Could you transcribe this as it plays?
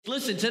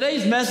Listen,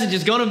 today's message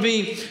is going to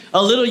be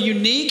a little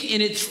unique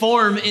in its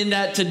form in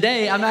that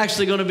today I'm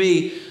actually going to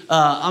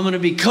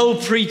be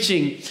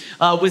co-preaching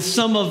with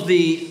some of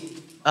the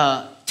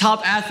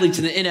top athletes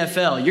in the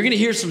NFL. You're going to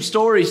hear some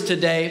stories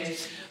today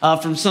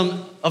from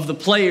some of the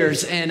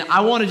players, and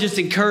I want to just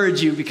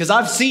encourage you because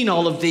I've seen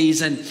all of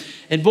these,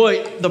 and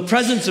boy, the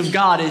presence of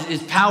God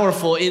is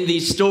powerful in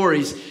these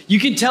stories. You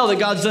can tell that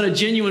God's done a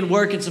genuine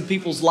work in some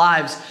people's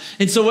lives.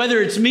 And so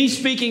whether it's me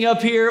speaking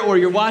up here or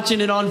you're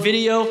watching it on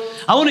video,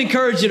 I want to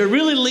encourage you to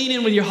really lean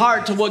in with your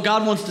heart to what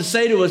God wants to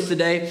say to us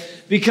today,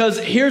 because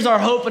here's our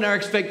hope and our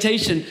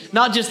expectation,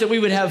 not just that we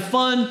would have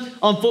fun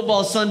on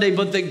football Sunday,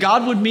 but that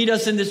God would meet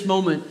us in this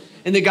moment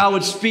and that God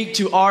would speak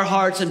to our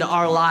hearts and to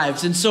our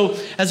lives. And so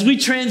as we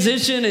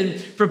transition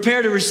and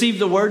prepare to receive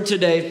the word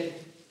today,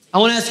 I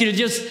want to ask you to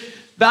just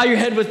bow your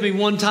head with me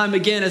one time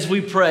again as we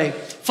pray.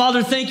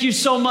 Father, thank you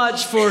so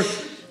much for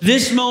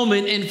this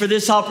moment and for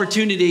this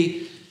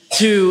opportunity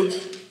to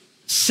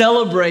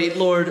celebrate,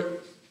 Lord,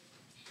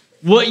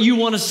 what you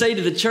want to say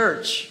to the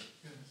church.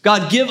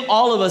 God, give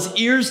all of us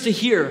ears to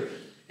hear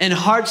and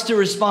hearts to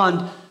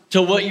respond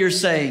to what you're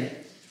saying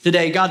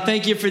today. God,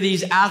 thank you for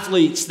these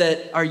athletes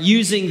that are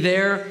using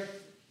their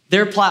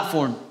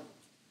platform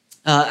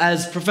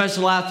as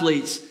professional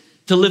athletes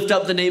to lift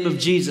up the name of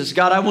Jesus.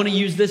 God, I want to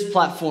use this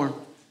platform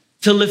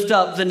to lift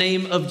up the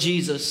name of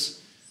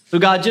Jesus. So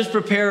God, just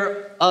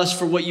prepare us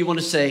for what you want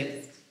to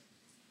say.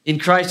 In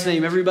Christ's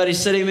name, everybody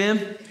said amen?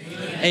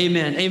 Amen.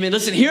 Amen. Amen.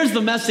 Listen, here's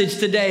the message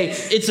today.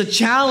 It's a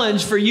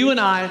challenge for you and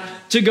I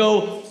to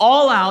go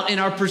all out in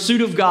our pursuit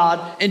of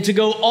God and to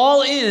go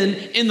all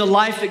in the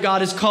life that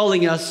God is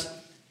calling us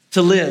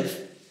to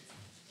live.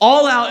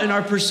 All out in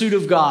our pursuit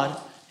of God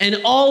and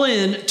all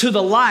in to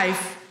the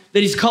life that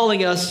he's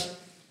calling us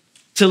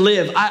to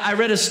live. I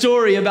read a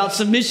story about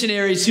some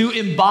missionaries who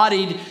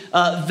embodied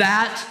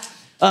that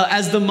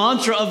as the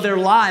mantra of their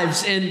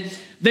lives, and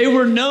they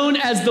were known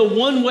as the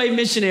one-way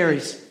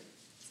missionaries.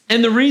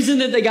 And the reason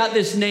that they got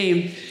this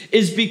name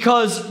is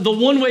because the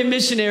one-way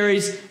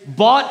missionaries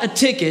bought a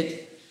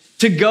ticket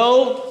to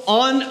go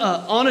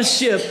on a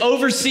ship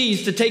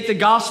overseas to take the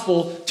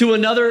gospel to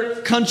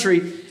another country,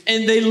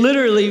 and they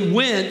literally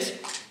went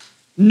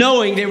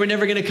knowing they were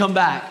never going to come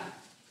back.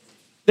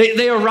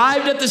 They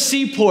arrived at the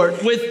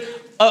seaport with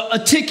a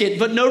ticket,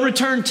 but no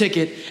return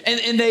ticket.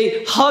 And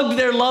they hugged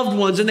their loved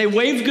ones and they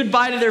waved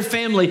goodbye to their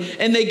family.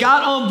 And they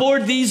got on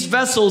board these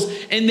vessels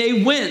and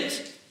they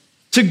went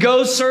to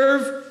go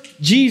serve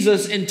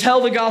Jesus and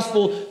tell the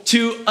gospel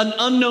to an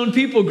unknown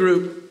people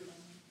group.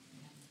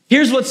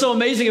 Here's what's so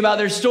amazing about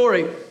their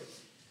story.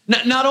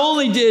 Not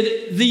only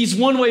did these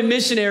one-way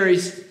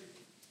missionaries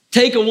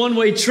take a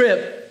one-way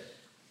trip,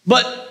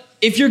 but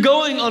if you're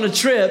going on a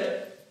trip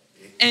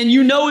and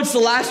you know it's the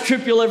last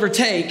trip you'll ever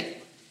take,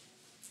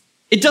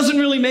 it doesn't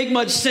really make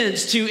much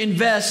sense to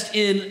invest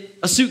in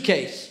a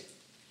suitcase.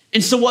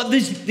 And so what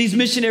these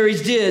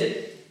missionaries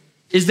did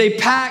is they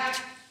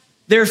packed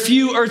their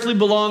few earthly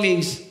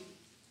belongings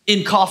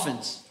in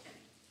coffins.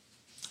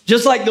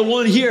 Just like the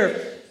one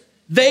here,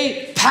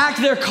 they packed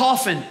their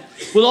coffin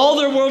with all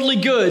their worldly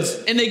goods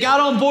and they got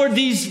on board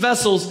these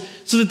vessels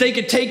so that they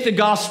could take the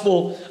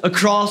gospel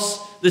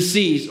across the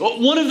seas.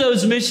 One of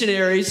those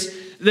missionaries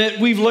that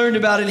we've learned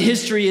about in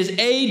history is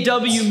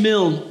A.W.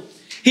 Milne.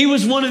 He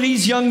was one of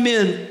these young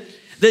men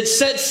that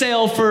set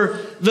sail for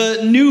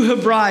the New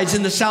Hebrides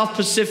in the South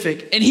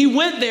Pacific. And he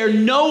went there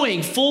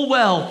knowing full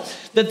well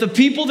that the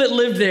people that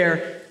lived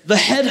there, the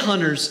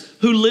headhunters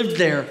who lived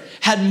there,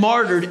 had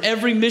martyred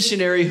every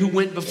missionary who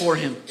went before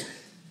him.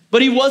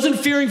 But he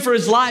wasn't fearing for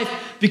his life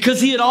because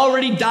he had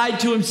already died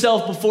to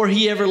himself before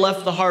he ever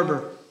left the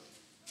harbor.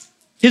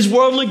 His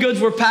worldly goods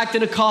were packed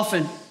in a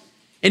coffin.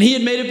 And he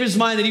had made up his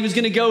mind that he was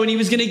going to go and he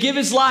was going to give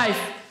his life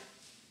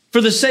for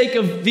the sake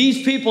of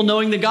these people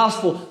knowing the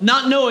gospel,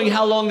 not knowing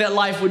how long that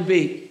life would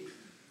be.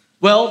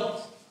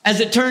 Well, as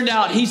it turned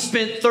out, he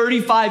spent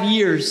 35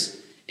 years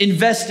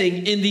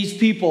investing in these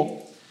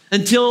people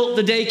until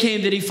the day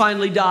came that he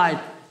finally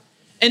died.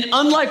 And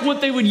unlike what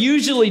they would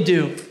usually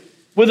do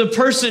with a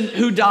person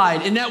who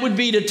died, and that would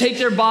be to take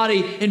their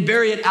body and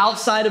bury it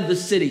outside of the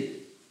city,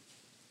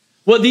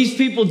 what these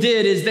people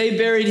did is they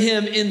buried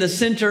him in the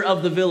center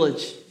of the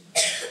village.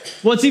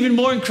 What's even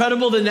more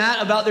incredible than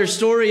that about their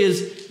story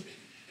is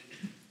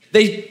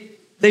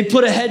They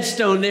put a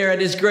headstone there at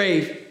his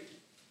grave.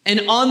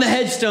 And on the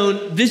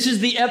headstone, this is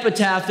the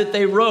epitaph that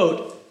they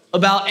wrote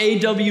about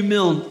A.W.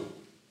 Milne.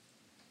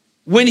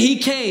 When he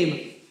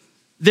came,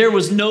 there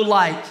was no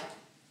light.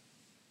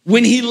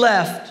 When he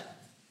left,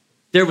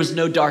 there was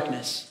no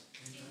darkness.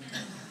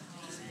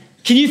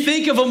 Can you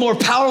think of a more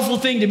powerful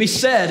thing to be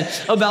said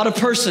about a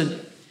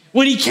person?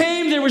 When he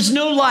came, there was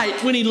no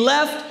light. When he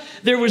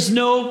left, there was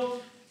no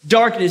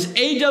darkness.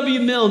 A.W.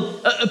 Milne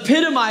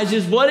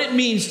epitomizes what it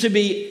means to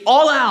be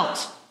all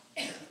out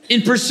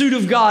in pursuit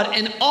of God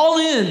and all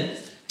in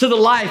to the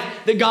life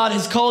that God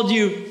has called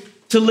you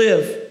to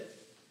live.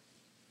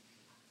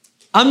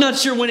 I'm not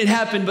sure when it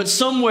happened, but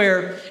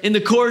somewhere in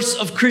the course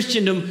of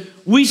Christendom,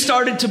 we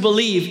started to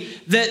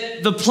believe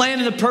that the plan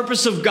and the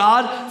purpose of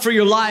God for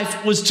your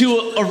life was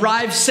to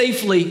arrive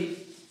safely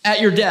at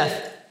your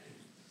death.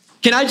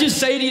 Can I just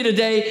say to you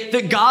today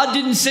that God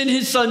didn't send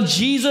his son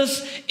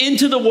Jesus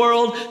into the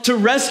world to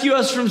rescue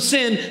us from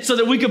sin so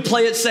that we could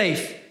play it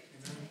safe?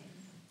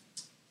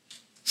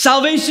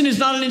 Salvation is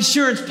not an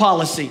insurance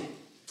policy.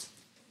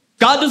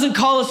 God doesn't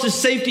call us to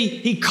safety.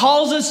 He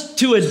calls us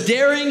to a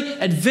daring,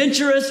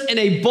 adventurous, and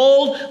a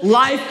bold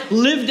life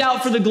lived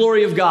out for the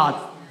glory of God.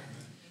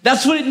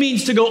 That's what it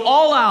means to go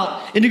all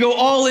out and to go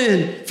all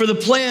in for the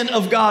plan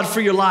of God for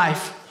your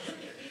life.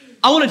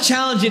 I want to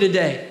challenge you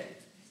today.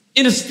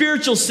 In a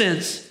spiritual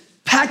sense,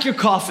 pack your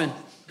coffin.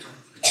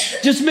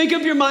 Just make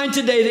up your mind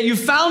today that you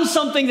found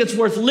something that's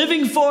worth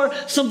living for,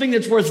 something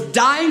that's worth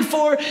dying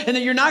for, and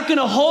that you're not going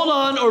to hold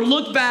on or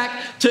look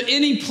back to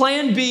any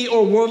plan B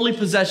or worldly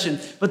possession,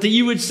 but that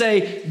you would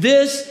say,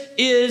 this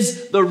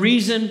is the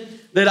reason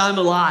that I'm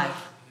alive.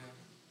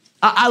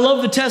 I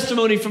love the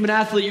testimony from an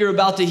athlete you're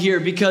about to hear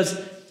because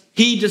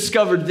he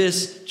discovered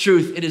this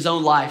truth in his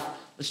own life.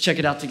 Let's check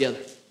it out together.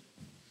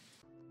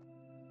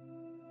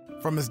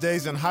 From his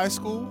days in high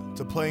school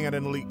to playing at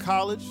an elite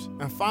college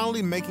and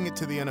finally making it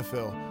to the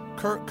NFL,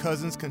 Kirk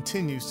Cousins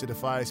continues to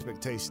defy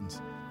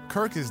expectations.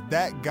 Kirk is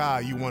that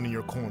guy you want in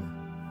your corner.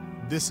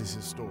 This is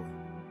his story.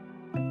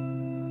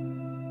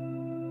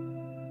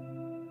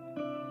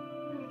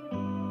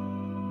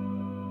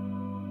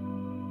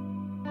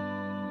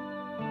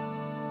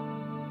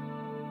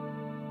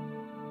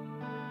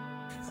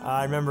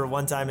 I remember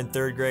one time in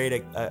third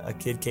grade, a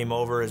kid came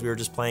over as we were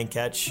just playing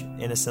catch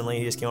innocently.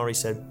 He just came over, he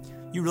said,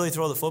 "You really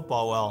throw the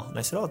football well." And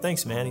I said, "Oh,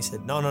 thanks, man." He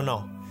said,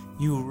 No.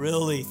 You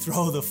really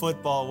throw the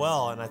football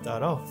well." And I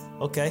thought, oh,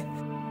 okay.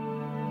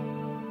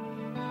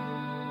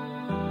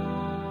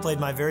 Played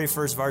my very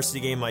first varsity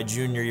game my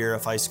junior year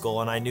of high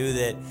school, and I knew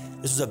that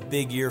this was a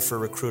big year for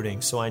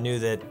recruiting. So I knew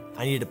that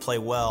I needed to play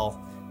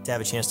well to have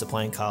a chance to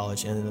play in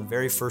college. And in the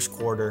very first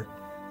quarter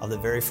of the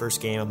very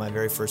first game of my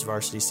very first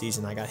varsity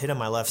season, I got hit on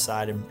my left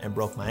side and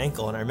broke my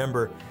ankle. And I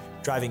remember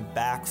driving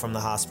back from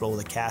the hospital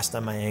with a cast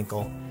on my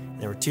ankle.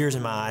 There were tears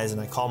in my eyes, and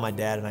I called my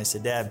dad and I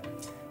said, "Dad,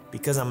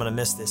 because I'm going to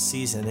miss this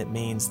season, it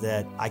means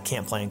that I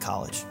can't play in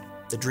college.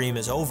 The dream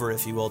is over,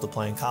 if you will, to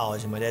play in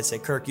college." And my dad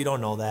said, "Kirk, you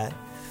don't know that.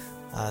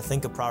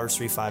 Think of Proverbs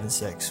 3, 5, and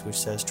 6, which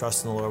says,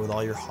 trust in the Lord with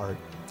all your heart.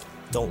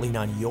 Don't lean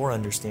on your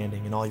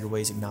understanding. In all your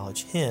ways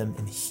acknowledge him,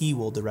 and he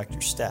will direct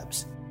your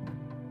steps."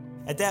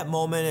 At that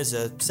moment, as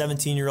a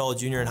 17-year-old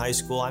junior in high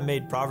school, I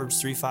made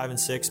Proverbs 3, 5, and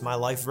 6 my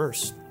life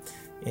verse.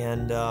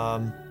 And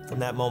from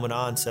that moment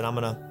on, said, I'm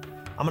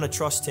gonna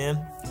trust him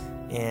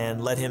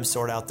and let him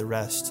sort out the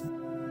rest.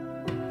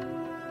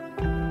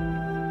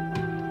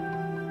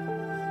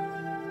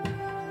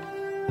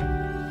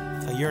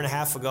 A year and a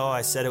half ago,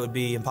 I said it would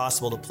be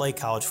impossible to play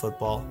college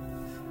football,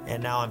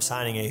 and now I'm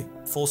signing a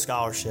full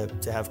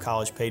scholarship to have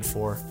college paid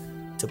for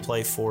to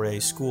play for a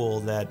school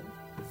that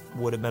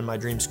would have been my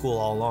dream school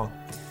all along.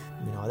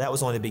 You know, that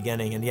was only the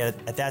beginning, and yet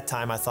at that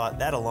time I thought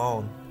that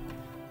alone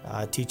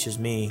teaches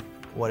me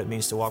what it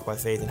means to walk by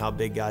faith and how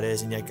big God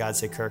is. And yet God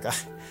said, "Kirk,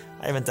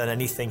 I haven't done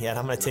anything yet.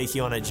 I'm going to take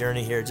you on a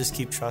journey here. Just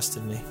keep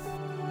trusting me."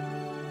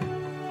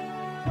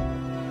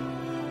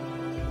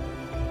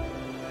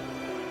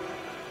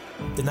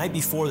 The night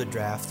before the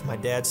draft, my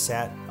dad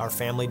sat our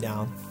family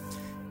down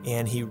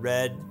and he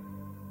read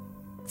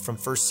from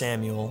 1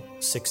 Samuel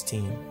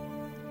 16,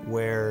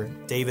 where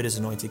David is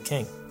anointed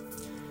king.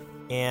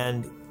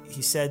 And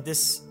he said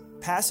this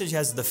passage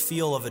has the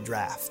feel of a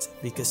draft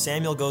because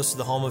Samuel goes to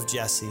the home of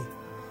Jesse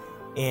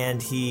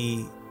and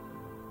he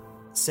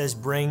says,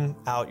 "Bring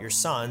out your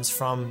sons.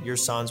 From your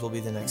sons will be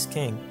the next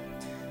king."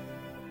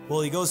 Well,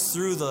 he goes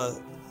through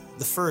the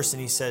first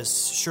and he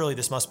says, "Surely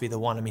this must be the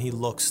one." I mean, he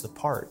looks the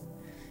part.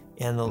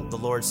 And the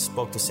Lord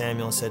spoke to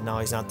Samuel and said, "No,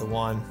 he's not the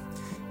one."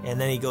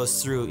 And then he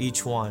goes through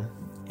each one,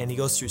 and he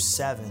goes through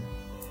 7.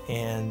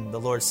 And the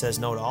Lord says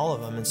no to all of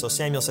them. And so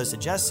Samuel says to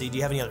Jesse, "Do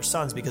you have any other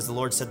sons? Because the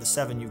Lord said the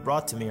 7 you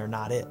brought to me are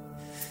not it."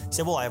 He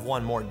said, "Well, I have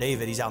one more,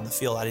 David. He's out in the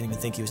field. I didn't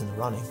even think he was in the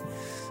running."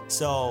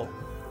 So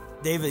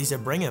David, he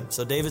said, "Bring him."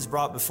 So David's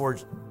brought before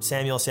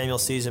Samuel. Samuel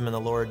sees him, and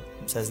the Lord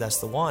says, "That's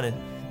the one." And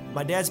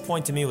my dad's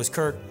point to me was,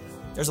 "Kirk,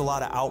 there's a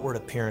lot of outward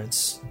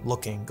appearance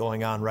looking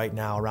going on right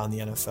now around the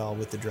NFL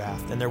with the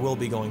draft, and there will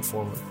be going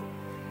forward.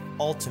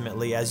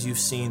 Ultimately, as you've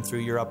seen through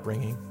your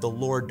upbringing, the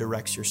Lord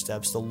directs your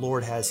steps. The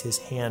Lord has his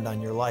hand on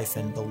your life,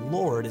 and the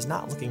Lord is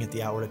not looking at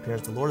the outward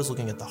appearance. The Lord is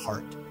looking at the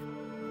heart."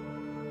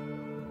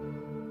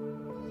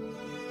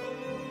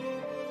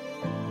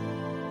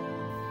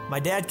 My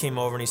dad came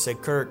over and he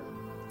said, "Kirk,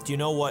 do you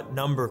know what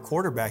number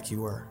quarterback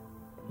you were?"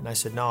 And I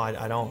said, "No,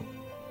 I don't."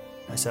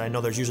 I said, "I know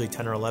there's usually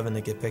 10 or 11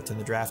 that get picked in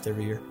the draft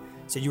every year."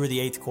 He said, "You were the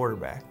 8th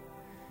quarterback."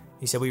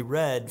 He said, "We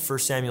read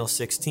 1 Samuel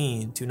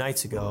 16 2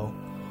 nights ago,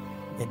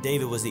 and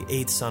David was the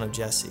 8th son of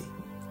Jesse."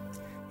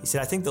 He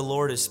said, "I think the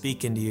Lord is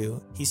speaking to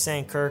you. He's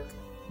saying, Kirk,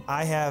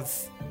 I have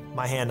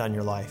my hand on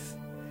your life.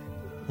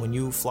 When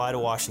you fly to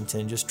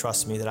Washington, just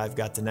trust me that I've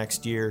got the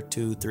next year,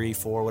 2, 3,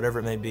 4, whatever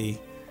it may be,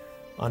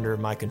 under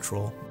my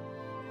control.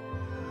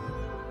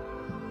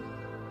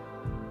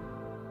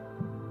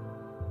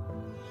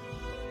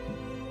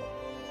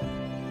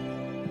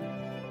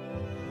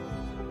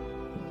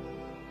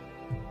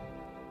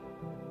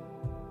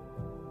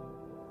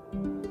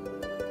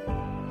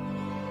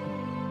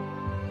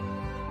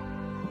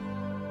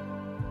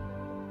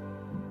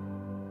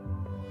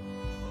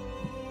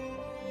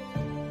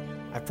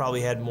 I've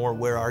probably had more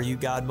 "where are you,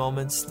 God"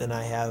 moments than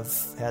I have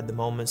had the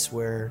moments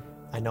where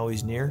I know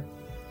he's near.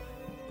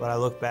 But I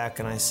look back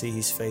and I see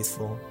he's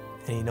faithful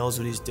and he knows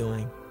what he's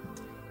doing,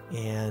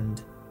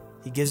 and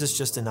he gives us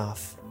just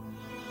enough.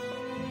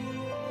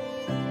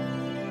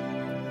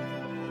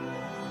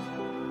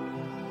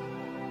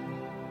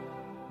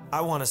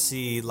 I want to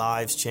see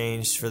lives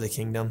changed for the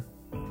kingdom,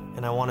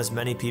 and I want as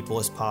many people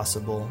as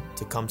possible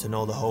to come to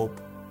know the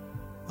hope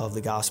of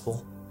the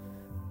gospel,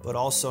 but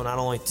also not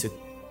only to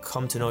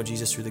come to know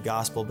Jesus through the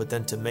gospel, but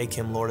then to make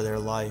him Lord of their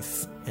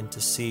life and to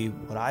see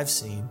what I've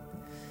seen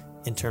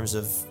in terms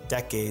of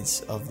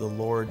decades of the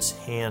Lord's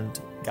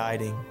hand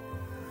guiding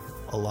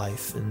a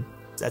life. And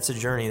that's a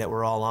journey that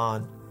we're all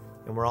on,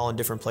 and we're all in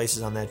different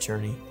places on that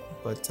journey.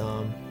 But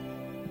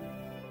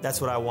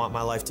that's what I want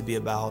my life to be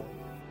about.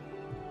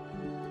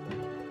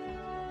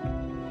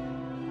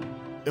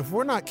 If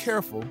we're not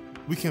careful,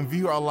 we can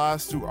view our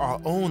lives through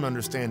our own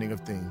understanding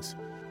of things.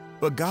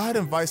 But God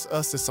invites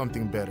us to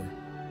something better.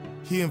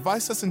 He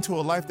invites us into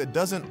a life that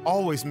doesn't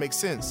always make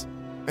sense,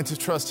 and to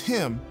trust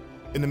him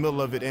in the middle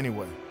of it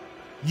anyway.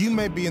 You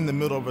may be in the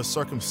middle of a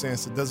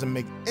circumstance that doesn't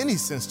make any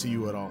sense to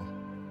you at all.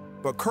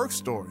 But Kirk's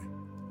story,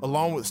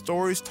 along with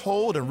stories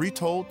told and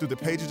retold through the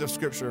pages of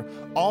Scripture,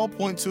 all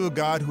point to a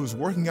God who is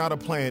working out a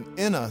plan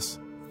in us,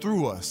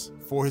 through us,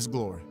 for his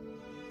glory.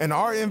 And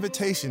our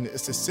invitation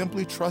is to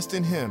simply trust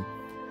in him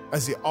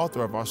as the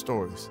author of our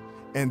stories,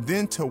 and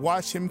then to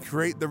watch him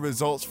create the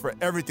results for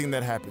everything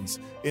that happens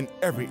in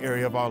every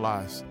area of our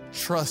lives.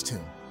 Trust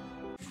him.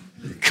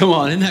 Come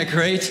on, isn't that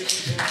great?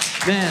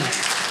 Man.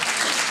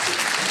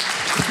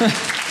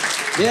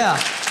 Yeah.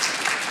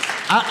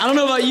 I don't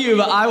know about you,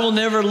 but I will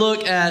never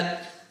look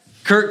at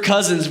Kirk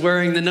Cousins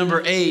wearing the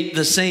number 8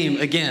 the same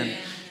again.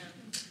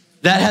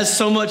 That has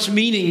so much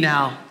meaning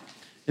now.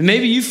 And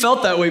maybe you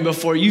felt that way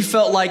before. You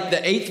felt like the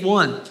 8th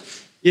one.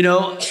 You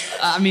know,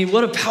 I mean,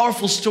 what a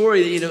powerful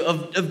story,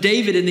 of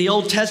David in the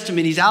Old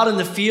Testament. He's out in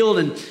the field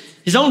and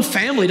his own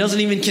family doesn't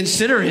even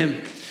consider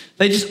him.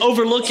 They just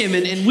overlook him.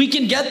 And we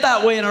can get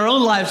that way in our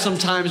own lives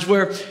sometimes,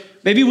 where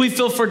maybe we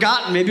feel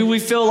forgotten. Maybe we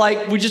feel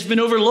like we've just been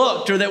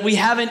overlooked, or that we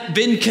haven't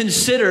been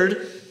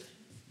considered.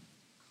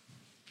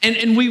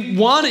 And we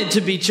wanted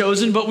to be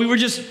chosen, but we were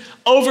just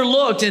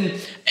overlooked. And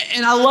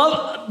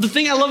the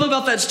thing I love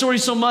about that story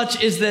so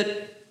much is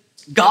that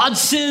God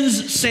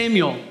sends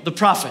Samuel, the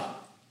prophet.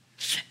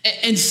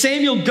 And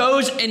Samuel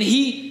goes and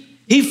he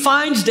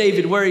finds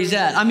David where he's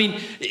at. I mean,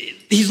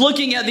 he's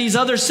looking at these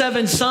other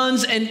 7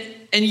 sons, and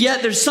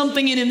yet there's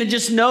something in him that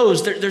just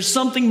knows there's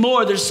something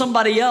more. There's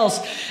somebody else.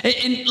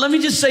 And let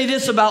me just say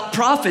this about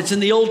prophets in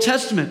the Old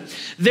Testament.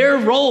 Their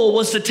role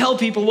was to tell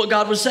people what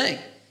God was saying.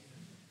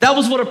 That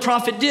was what a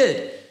prophet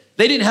did.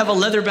 They didn't have a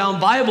leather-bound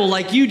Bible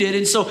like you did.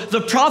 And so the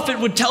prophet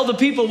would tell the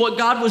people what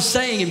God was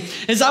saying.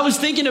 And as I was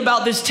thinking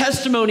about this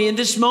testimony in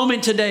this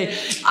moment today,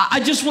 I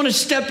just want to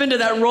step into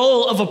that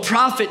role of a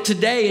prophet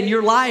today in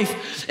your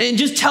life and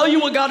just tell you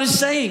what God is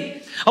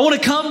saying. I want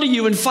to come to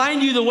you and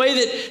find you the way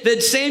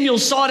that Samuel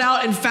sought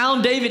out and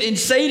found David, and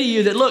say to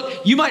you that,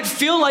 look, you might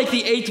feel like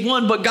the 8th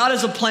one, but God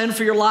has a plan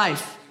for your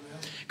life.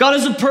 God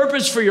has a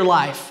purpose for your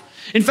life.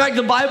 In fact,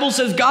 the Bible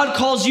says God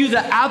calls you the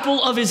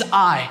apple of his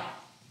eye.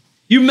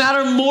 You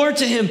matter more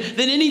to him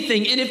than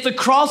anything. And if the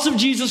cross of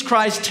Jesus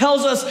Christ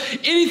tells us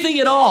anything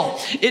at all,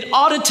 it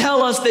ought to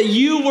tell us that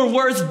you were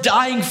worth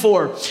dying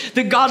for.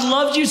 That God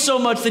loved you so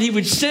much that he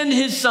would send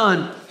his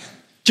son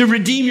to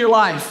redeem your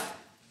life.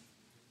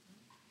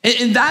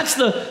 And that's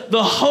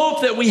the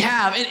hope that we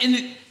have.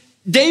 And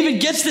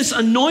David gets this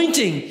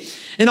anointing.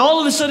 And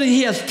all of a sudden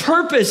he has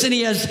purpose and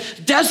he has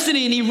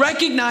destiny, and he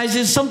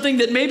recognizes something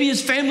that maybe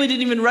his family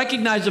didn't even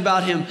recognize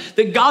about him.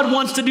 That God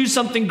wants to do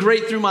something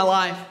great through my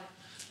life.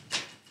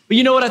 But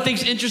you know what I think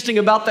is interesting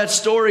about that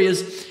story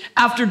is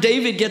after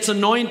David gets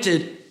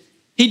anointed,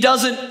 he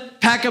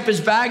doesn't pack up his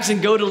bags and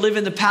go to live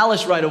in the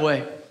palace right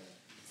away.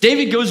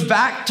 David goes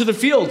back to the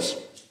fields.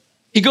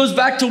 He goes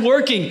back to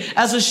working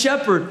as a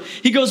shepherd.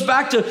 He goes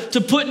back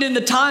to putting in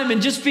the time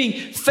and just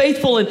being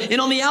faithful.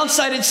 And on the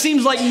outside, it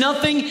seems like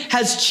nothing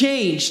has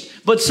changed,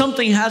 but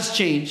something has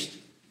changed.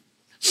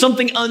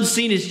 Something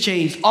unseen has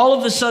changed. All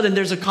of a sudden,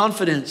 there's a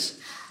confidence.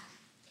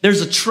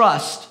 There's a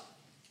trust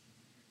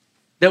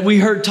that we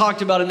heard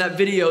talked about in that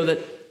video, that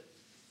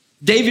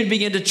David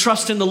began to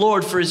trust in the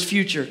Lord for his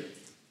future.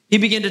 He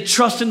began to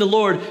trust in the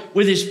Lord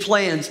with his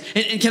plans.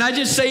 And can I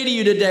just say to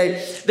you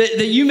today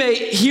that you may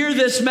hear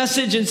this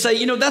message and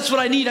say, that's what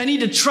I need. I need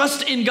to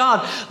trust in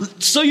God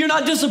so you're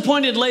not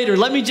disappointed later.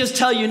 Let me just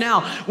tell you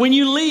now, when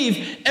you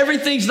leave,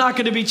 everything's not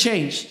going to be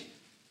changed.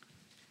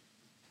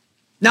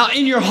 Now,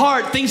 in your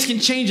heart, things can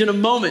change in a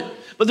moment.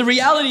 But the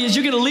reality is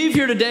you're going to leave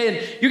here today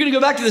and you're going to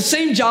go back to the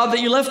same job that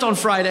you left on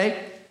Friday.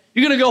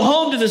 You're going to go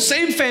home to the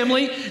same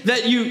family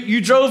that you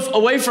drove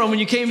away from when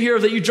you came here, or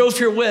that you drove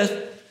here with.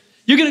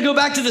 You're going to go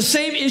back to the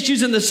same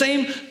issues and the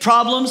same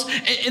problems.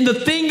 And the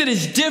thing that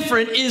is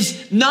different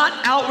is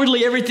not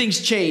outwardly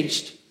everything's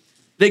changed.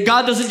 That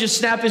God doesn't just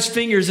snap his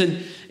fingers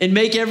and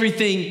make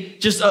everything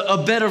just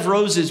a bed of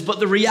roses. But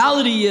the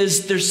reality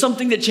is there's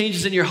something that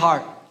changes in your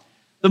heart.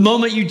 The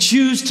moment you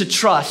choose to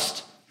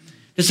trust,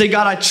 to say,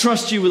 God, I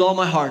trust you with all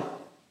my heart.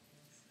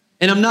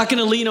 And I'm not going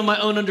to lean on my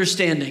own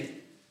understanding.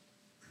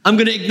 I'm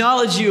going to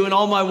acknowledge you in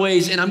all my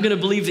ways, and I'm going to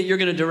believe that you're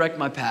going to direct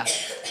my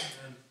path.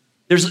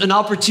 There's an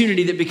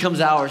opportunity that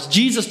becomes ours.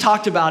 Jesus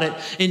talked about it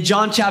in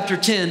John chapter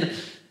 10,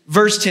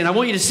 verse 10. I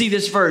want you to see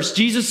this verse.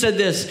 Jesus said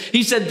this.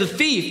 He said, the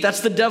thief, that's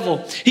the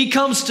devil, he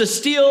comes to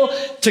steal,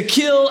 to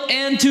kill,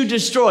 and to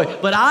destroy.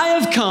 But I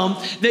have come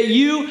that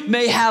you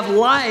may have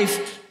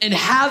life and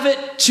have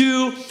it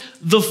to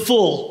the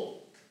full.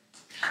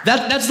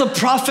 That's the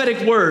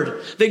prophetic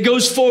word that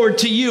goes forward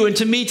to you and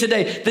to me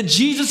today. That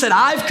Jesus said,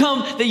 I've come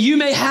that you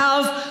may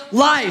have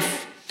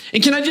life.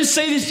 And can I just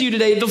say this to you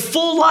today? The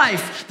full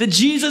life that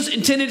Jesus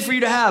intended for you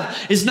to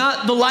have is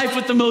not the life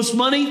with the most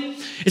money.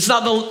 It's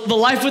not the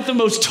life with the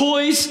most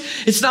toys.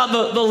 It's not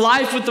the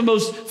life with the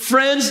most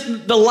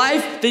friends. The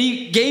life that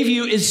he gave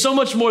you is so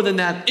much more than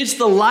that. It's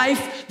the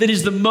life that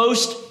is the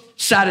most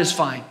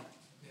satisfying.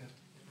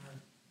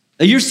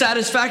 Your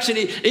satisfaction,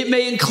 it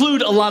may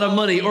include a lot of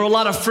money or a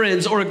lot of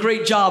friends or a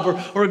great job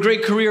or a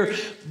great career,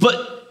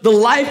 but the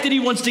life that he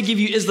wants to give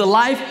you is the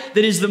life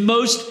that is the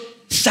most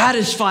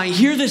satisfying.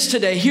 Hear this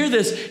today, hear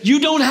this. You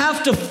don't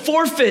have to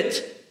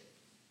forfeit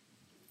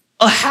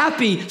a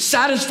happy,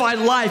 satisfied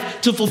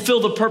life to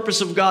fulfill the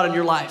purpose of God in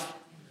your life.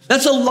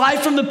 That's a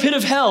life from the pit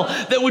of hell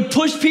that would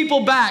push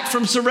people back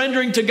from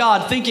surrendering to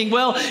God, thinking,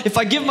 well, if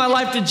I give my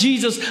life to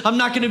Jesus, I'm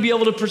not going to be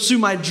able to pursue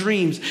my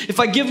dreams. If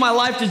I give my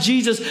life to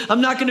Jesus, I'm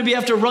not going to be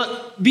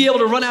able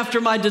to run after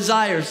my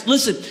desires.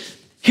 Listen,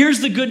 here's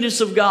the goodness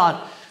of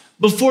God.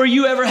 Before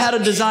you ever had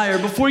a desire,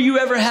 before you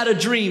ever had a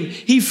dream,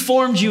 he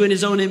formed you in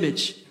his own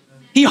image.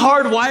 He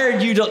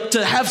hardwired you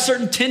to have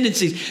certain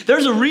tendencies.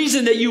 There's a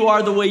reason that you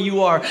are the way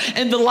you are.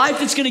 And the life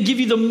that's going to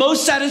give you the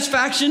most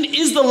satisfaction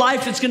is the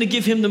life that's going to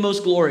give him the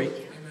most glory.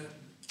 Amen.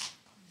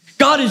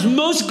 God is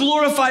most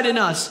glorified in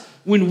us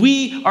when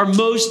we are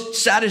most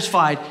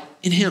satisfied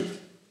in him.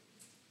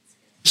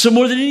 So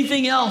more than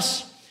anything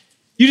else,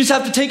 you just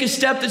have to take a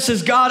step that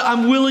says, God,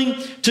 I'm willing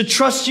to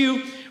trust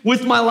you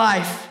with my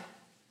life.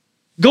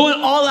 Going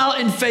all out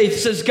in faith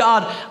says,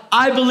 God,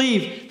 I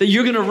believe that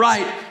you're going to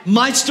write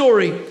my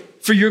story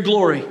for your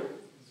glory.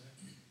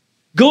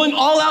 Going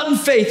all out in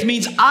faith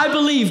means I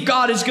believe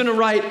God is going to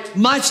write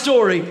my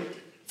story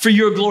for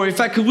your glory. In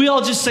fact, could we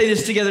all just say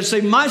this together?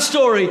 Say, my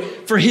story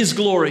for his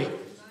glory.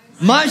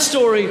 My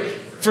story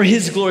for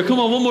his glory. Come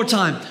on, one more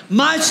time.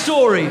 My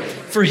story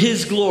for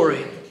his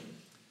glory.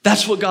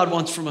 That's what God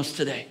wants from us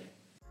today.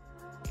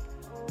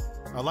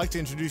 I'd like to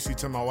introduce you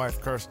to my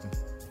wife, Kirsten.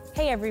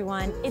 Hey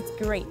everyone, it's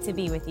great to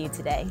be with you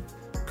today.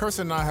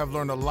 Kirsten and I have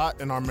learned a lot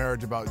in our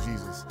marriage about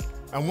Jesus.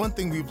 And one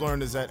thing we've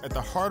learned is that at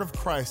the heart of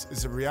Christ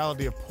is the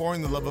reality of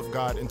pouring the love of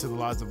God into the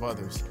lives of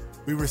others.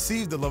 We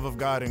receive the love of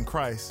God in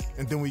Christ,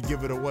 and then we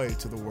give it away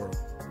to the world.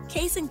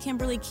 Case and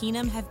Kimberly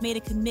Keenum have made a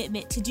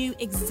commitment to do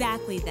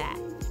exactly that,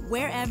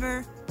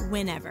 wherever,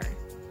 whenever.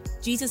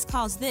 Jesus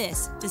calls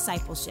this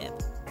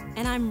discipleship.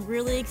 And I'm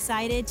really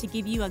excited to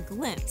give you a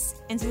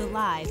glimpse into the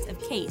lives of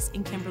Case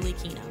and Kimberly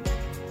Keenum.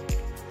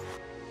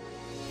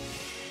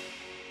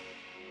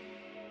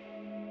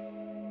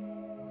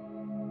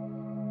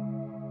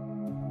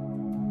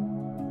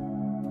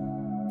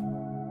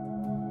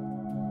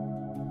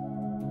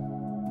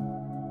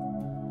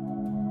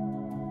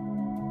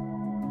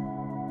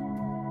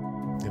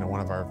 One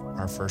of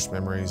our first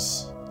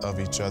memories of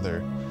each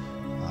other,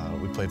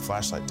 we played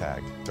flashlight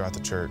tag throughout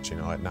the church,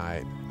 at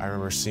night. I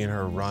remember seeing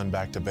her run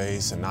back to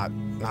base and not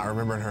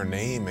remembering her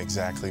name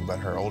exactly, but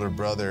her older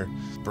brother,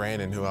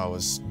 Brandon, who I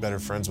was better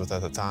friends with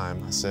at the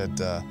time, I said,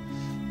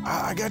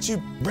 I got you,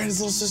 Brandon's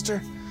little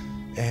sister.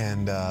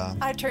 And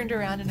I turned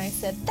around and I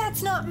said,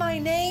 that's not my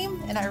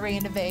name, and I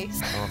ran to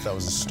base. I don't know if that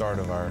was the start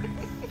of our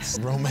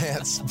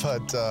romance,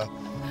 but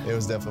it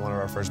was definitely one of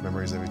our first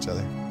memories of each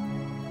other.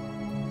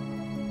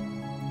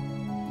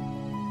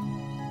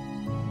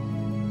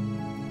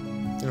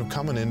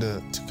 Coming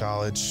into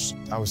college,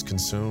 I was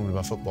consumed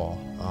by football.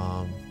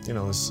 I'm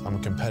a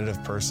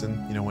competitive person.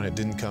 When it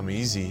didn't come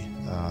easy,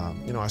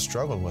 I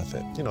struggled with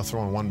it.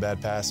 Throwing one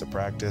bad pass at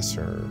practice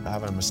or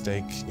having a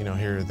mistake,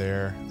 here or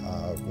there,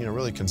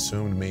 really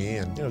consumed me.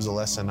 And it was a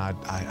lesson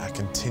I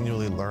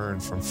continually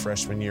learned from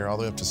freshman year all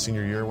the way up to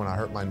senior year when I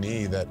hurt my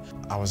knee, that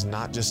I was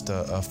not just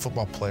a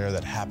football player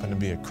that happened to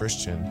be a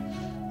Christian.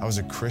 I was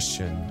a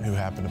Christian who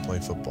happened to play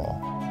football.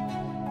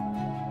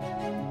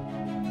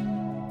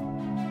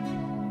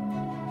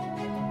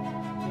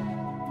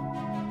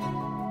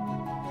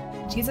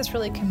 Jesus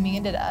really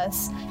commanded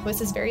us. It was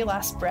his very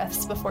last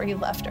breaths before he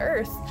left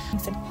earth. He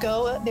said,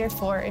 "Go,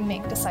 therefore, and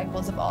make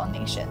disciples of all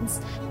nations,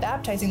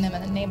 baptizing them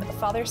in the name of the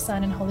Father,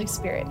 Son, and Holy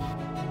Spirit."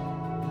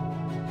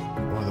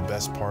 One of the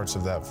best parts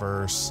of that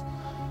verse,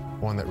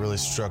 one that really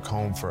struck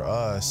home for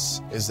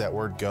us, is that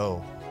word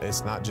go.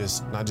 It's not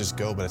just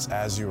go, but it's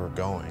as you are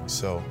going.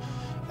 So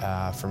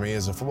for me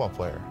as a football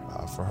player,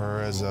 for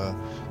her as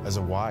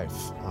a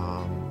wife,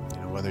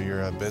 whether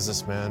you're a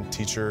businessman,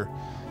 teacher,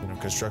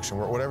 construction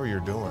work, whatever you're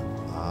doing,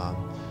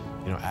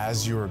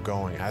 as you are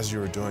going, as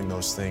you are doing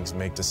those things,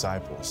 make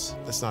disciples.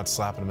 It's not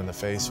slapping them in the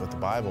face with the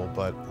Bible,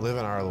 but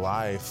living our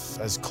life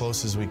as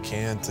close as we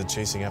can to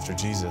chasing after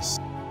Jesus.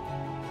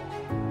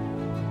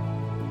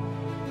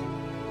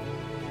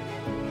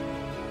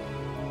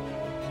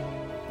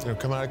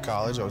 Coming out of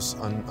college, I was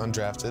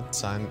undrafted,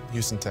 signed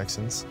Houston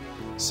Texans,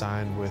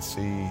 signed with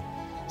the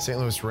St.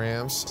 Louis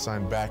Rams,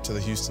 signed back to the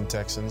Houston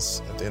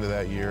Texans at the end of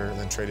that year, and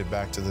then traded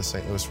back to the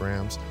St. Louis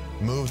Rams,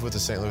 moved with the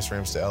St. Louis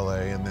Rams to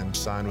LA, and then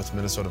signed with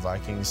Minnesota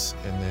Vikings,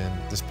 and then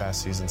this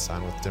past season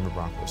signed with Denver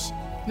Broncos.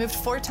 Moved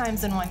 4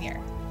 times in 1 year,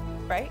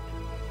 right?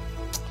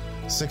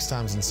 6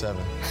 times in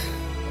 7.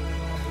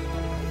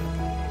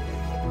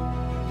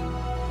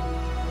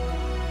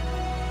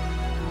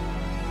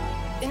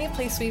 Any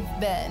place we've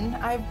been,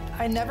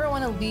 I never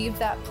want to leave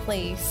that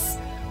place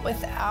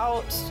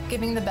without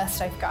giving the best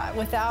I've got,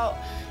 without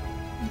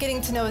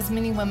getting to know as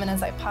many women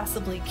as I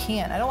possibly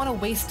can. I don't want to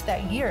waste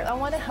that year. I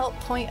want to help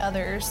point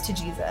others to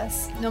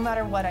Jesus, no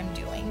matter what I'm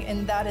doing.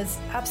 And that is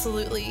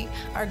absolutely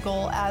our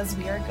goal as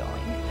we are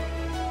going.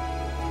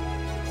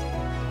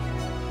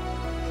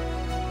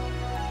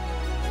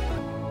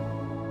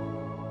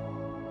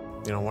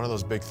 One of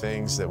those big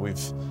things that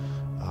we've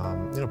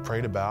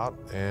prayed about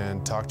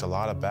and talked a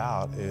lot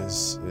about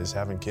is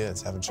having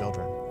kids, having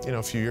children.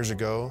 A few years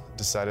ago,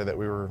 decided that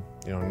we were,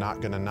 not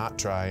gonna not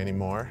try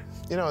anymore.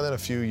 And then a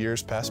few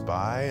years passed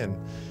by, and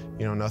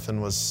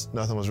nothing was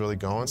really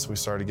going. So we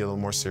started to get a little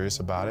more serious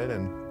about it.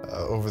 And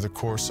over the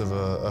course of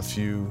a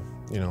few,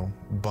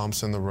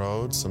 bumps in the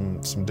road, some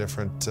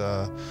different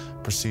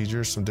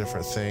procedures, some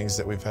different things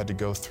that we've had to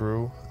go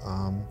through.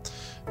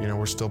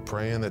 We're still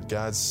praying that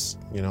God's,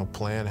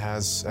 plan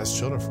has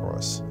children for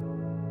us.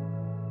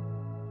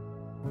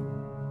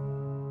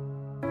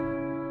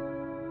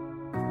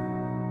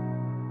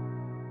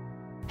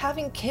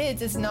 Having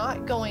kids is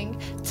not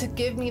going to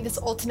give me this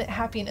ultimate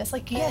happiness.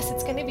 Yes,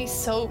 it's going to be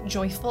so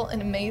joyful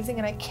and amazing,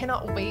 and I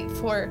cannot wait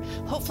for,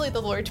 hopefully, the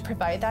Lord to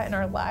provide that in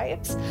our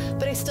lives.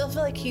 But I still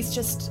feel like he's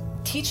just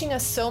teaching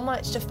us so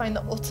much to find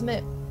the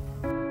ultimate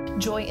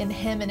joy in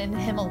him and in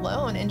him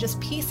alone, and just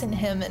peace in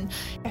him. And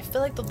I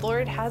feel like the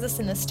Lord has us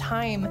in this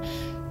time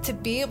to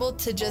be able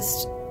to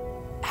just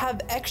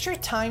have extra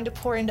time to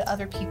pour into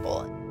other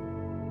people.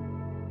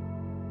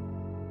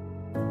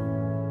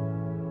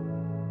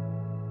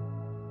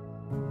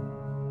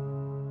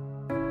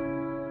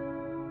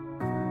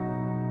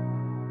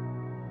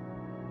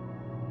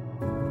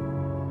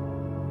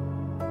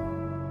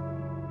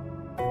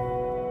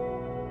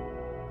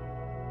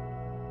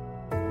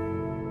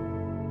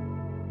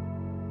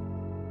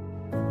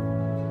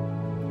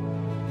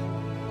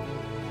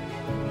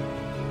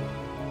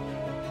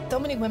 So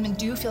many women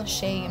do feel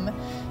shame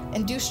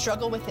and do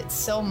struggle with it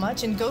so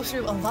much and go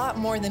through a lot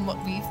more than what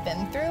we've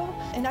been through.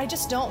 And I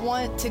just don't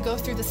want to go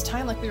through this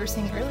time, like we were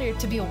saying earlier,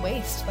 to be a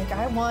waste.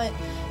 I want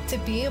to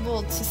be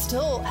able to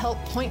still help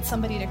point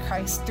somebody to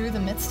Christ through the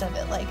midst of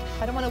it.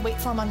 I don't want to wait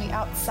till I'm on the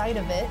outside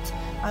of it.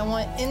 I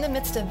want, in the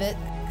midst of it,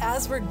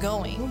 as we're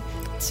going,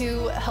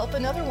 to help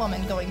another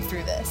woman going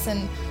through this.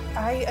 And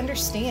I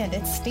understand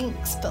it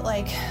stinks, but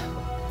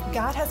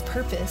God has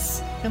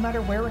purpose no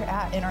matter where we're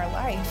at in our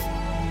life.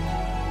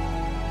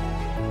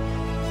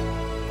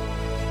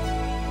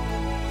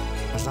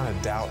 There's not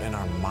a doubt in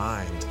our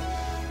mind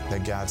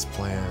that God's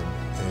plan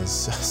is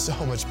so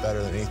much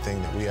better than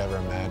anything that we ever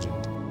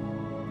imagined.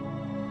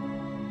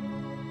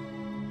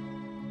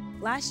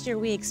 Last year,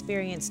 we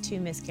experienced 2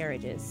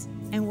 miscarriages,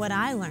 and what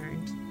I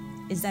learned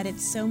is that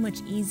it's so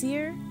much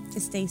easier to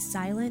stay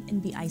silent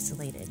and be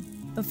isolated.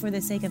 But for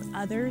the sake of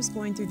others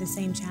going through the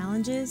same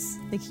challenges,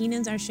 the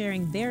Keenans are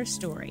sharing their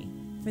story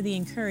for the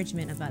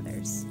encouragement of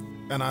others.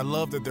 And I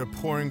love that they're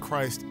pouring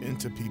Christ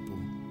into people,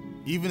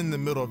 even in the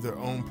middle of their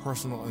own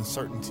personal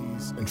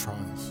uncertainties and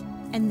trials.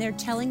 And they're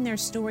telling their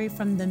story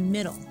from the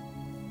middle,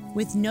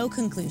 with no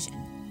conclusion,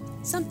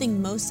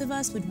 something most of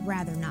us would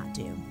rather not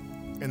do.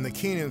 And the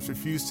Keenans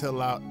refuse to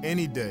allow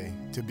any day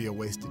to be a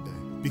wasted day,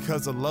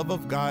 because the love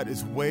of God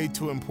is way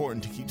too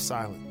important to keep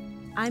silent.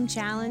 I'm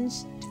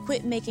challenged to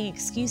quit making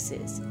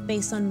excuses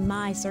based on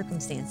my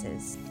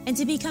circumstances and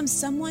to become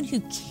someone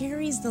who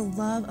carries the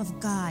love of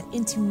God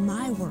into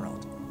my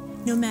world,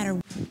 no matter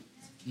what.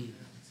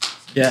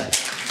 Yeah.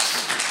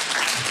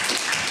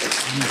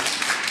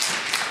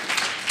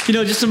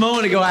 Just a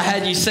moment ago, I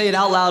had you say it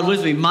out loud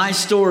with me, my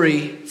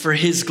story for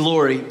his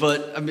glory.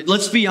 But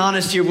let's be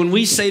honest here. When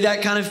we say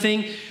that kind of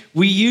thing,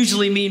 we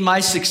usually mean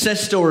my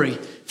success story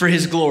for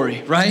his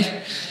glory,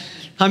 right?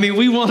 I mean,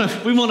 we want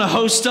to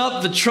host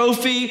up the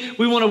trophy.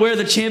 We want to wear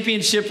the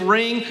championship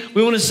ring.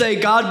 We want to say,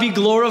 God be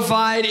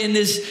glorified in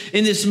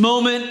this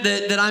moment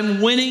that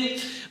I'm winning.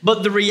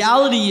 But the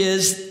reality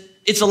is,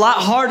 it's a lot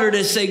harder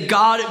to say,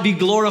 God be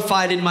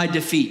glorified in my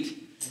defeat.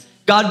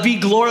 God be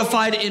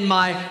glorified in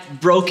my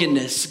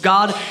brokenness.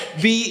 God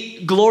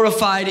be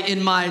glorified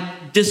in my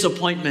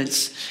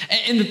disappointments.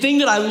 And the thing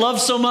that I love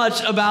so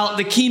much about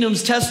the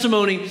Keenum's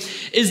testimony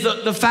is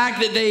the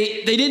fact that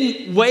they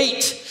didn't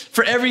wait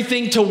for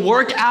everything to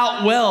work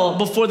out well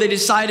before they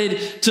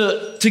decided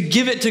to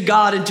give it to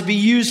God and to be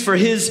used for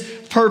his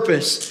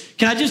purpose.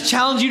 Can I just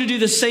challenge you to do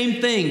the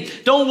same thing?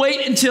 Don't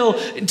wait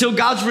until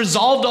God's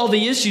resolved all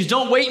the issues.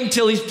 Don't wait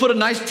until he's put a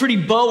nice pretty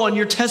bow on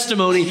your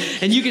testimony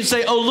and you can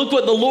say, oh, look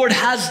what the Lord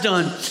has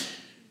done.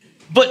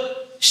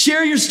 But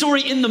share your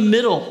story in the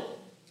middle.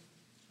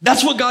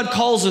 That's what God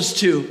calls us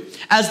to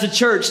as the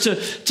church,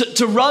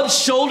 to rub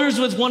shoulders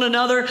with one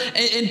another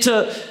and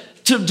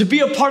to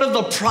be a part of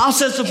the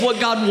process of what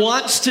God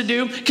wants to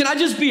do. Can I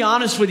just be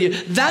honest with you?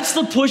 That's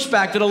the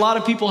pushback that a lot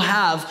of people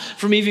have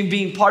from even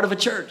being part of a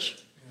church.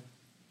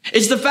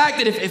 It's the fact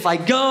that if I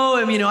go,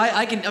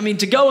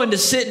 to go and to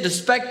sit and to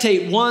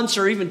spectate once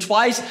or even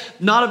twice,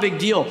 not a big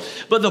deal.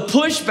 But the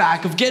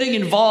pushback of getting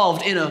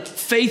involved in a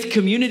faith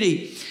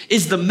community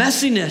is the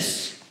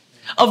messiness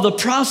of the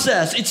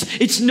process.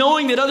 It's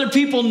knowing that other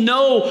people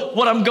know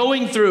what I'm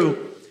going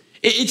through.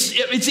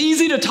 It's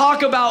easy to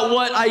talk about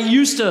what I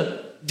used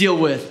to deal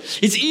with.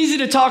 It's easy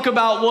to talk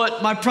about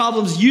what my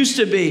problems used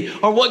to be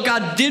or what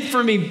God did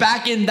for me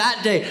back in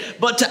that day.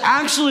 But to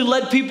actually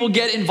let people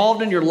get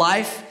involved in your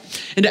life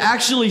and to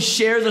actually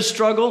share the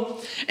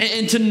struggle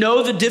and to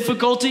know the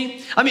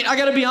difficulty. I mean, I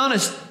got to be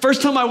honest.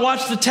 First time I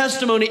watched the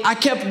testimony, I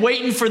kept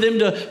waiting for them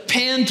to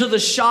pan to the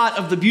shot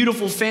of the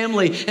beautiful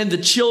family and the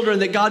children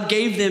that God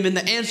gave them and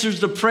the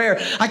answers to prayer.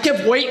 I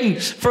kept waiting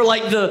for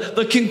like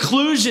the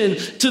conclusion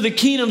to the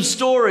Keenum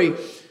story.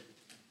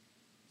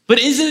 But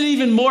isn't it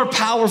even more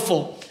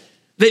powerful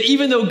that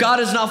even though God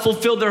has not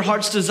fulfilled their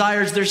heart's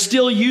desires, they're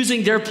still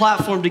using their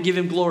platform to give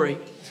him glory?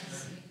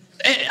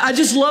 I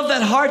just love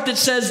that heart that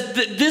says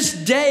that this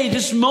day,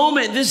 this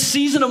moment, this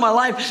season of my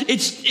life,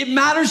 it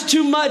matters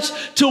too much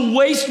to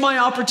waste my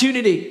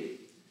opportunity.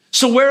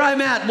 So where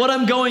I'm at, what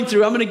I'm going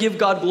through, I'm going to give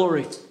God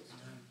glory.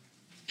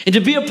 And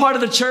to be a part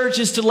of the church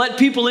is to let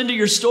people into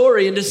your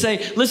story and to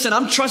say, listen,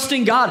 I'm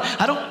trusting God.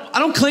 I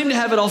don't claim to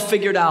have it all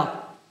figured out.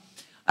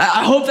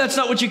 I hope that's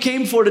not what you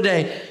came for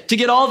today, to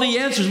get all the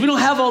answers. We don't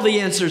have all the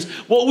answers.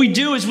 What we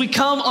do is we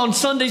come on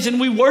Sundays and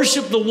we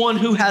worship the one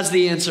who has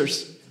the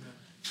answers.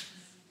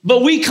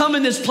 But we come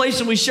in this place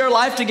and we share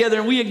life together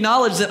and we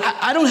acknowledge that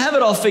I don't have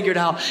it all figured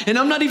out and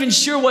I'm not even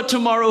sure what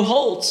tomorrow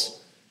holds.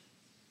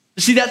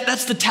 See,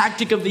 that's the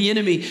tactic of the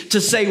enemy, to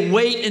say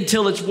wait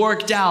until it's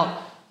worked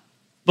out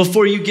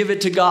before you give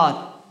it to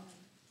God.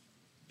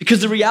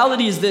 Because the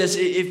reality is this,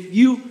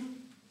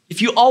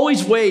 if you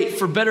always wait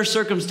for better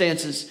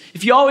circumstances,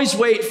 if you always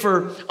wait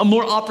for a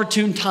more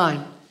opportune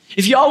time,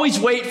 if you always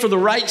wait for the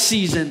right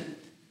season,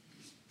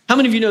 how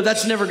many of you know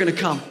that's never going to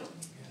come?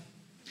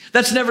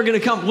 That's never going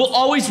to come. We'll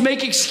always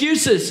make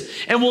excuses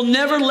and we'll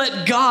never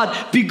let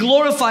God be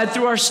glorified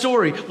through our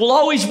story. We'll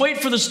always wait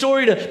for the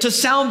story to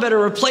sound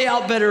better or play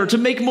out better or to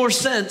make more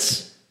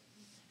sense.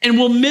 And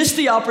we'll miss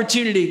the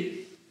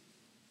opportunity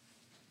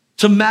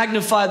to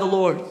magnify the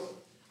Lord.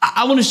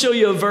 I want to show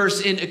you a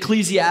verse in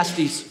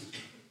Ecclesiastes.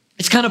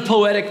 It's kind of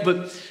poetic,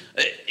 but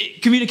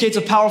it communicates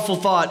a powerful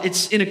thought.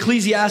 It's in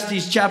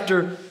Ecclesiastes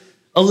chapter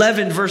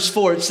 11, verse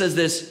 4. It says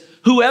this: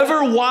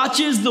 whoever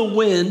watches the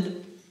wind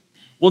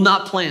will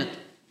not plant.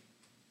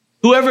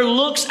 Whoever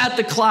looks at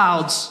the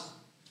clouds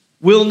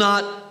will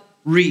not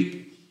reap.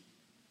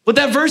 What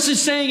that verse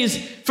is saying is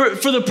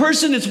for the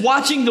person that's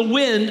watching the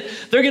wind,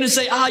 they're going to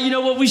say, you know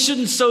what? We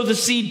shouldn't sow the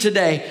seed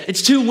today.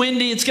 It's too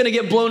windy. It's going to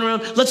get blown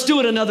around. Let's do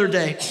it another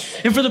day.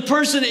 And for the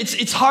person,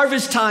 it's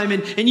harvest time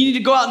and you need to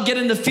go out and get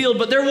in the field,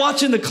 but they're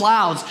watching the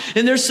clouds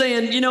and they're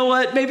saying, you know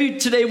what? Maybe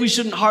today we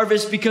shouldn't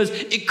harvest because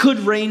it could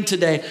rain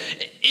today.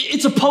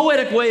 It's a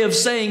poetic way of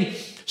saying,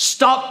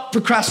 stop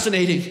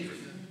procrastinating.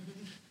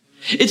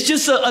 It's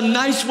just a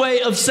nice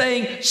way of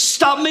saying,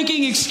 stop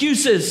making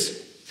excuses.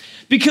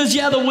 Because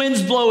the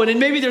wind's blowing and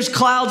maybe there's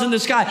clouds in the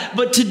sky,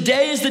 but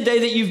today is the day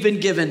that you've been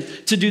given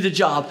to do the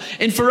job.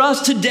 And for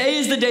us, today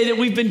is the day that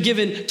we've been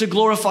given to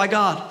glorify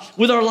God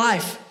with our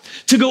life,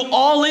 to go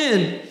all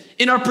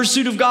in our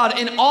pursuit of God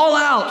and all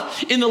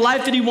out in the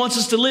life that he wants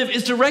us to live,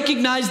 is to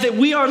recognize that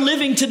we are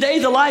living today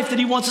the life that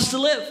he wants us to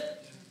live.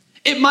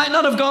 It might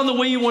not have gone the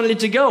way you wanted it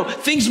to go.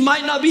 Things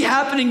might not be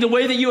happening the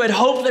way that you had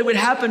hoped they would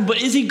happen, but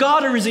is he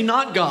God or is he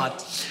not God?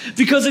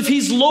 Because if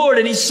he's Lord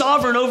and he's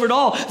sovereign over it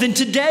all, then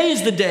today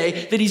is the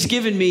day that he's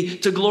given me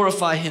to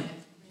glorify him.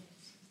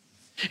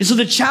 And so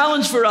the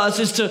challenge for us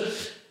is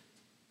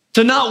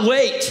to not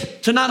wait,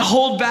 to not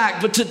hold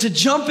back, but to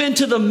jump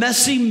into the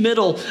messy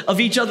middle of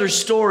each other's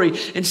story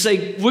and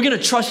say, we're going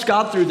to trust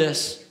God through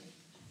this.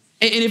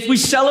 And if we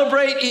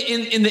celebrate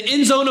in the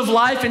end zone of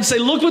life and say,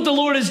 look what the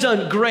Lord has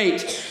done,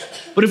 great.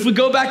 But if we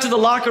go back to the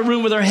locker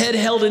room with our head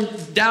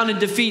held down in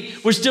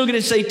defeat, we're still going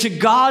to say, to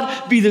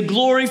God be the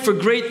glory for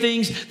great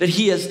things that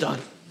he has done.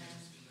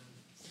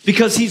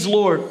 Because he's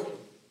Lord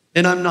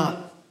and I'm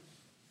not.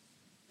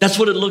 That's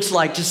what it looks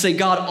like to say,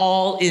 God,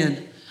 all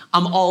in.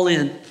 I'm all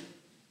in.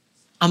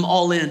 I'm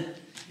all in.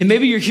 And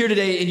maybe you're here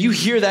today and you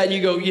hear that and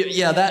you go,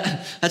 yeah,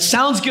 that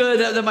sounds good.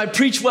 That might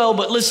preach well,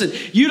 but listen,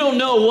 you don't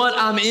know what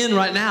I'm in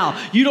right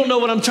now. You don't know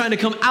what I'm trying to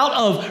come out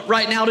of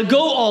right now to go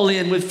all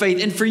in with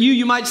faith. And for you,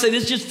 you might say,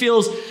 this just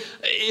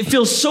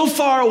feels so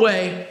far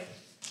away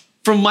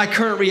from my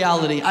current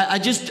reality.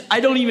 I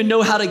don't even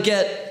know how to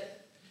get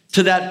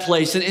to that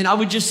place. And I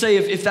would just say,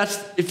 if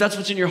that's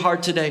what's in your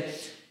heart today,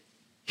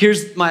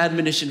 here's my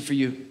admonition for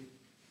you.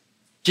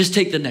 Just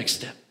take the next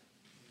step.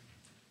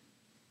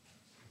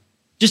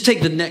 Just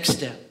take the next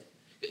step.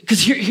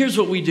 Because here's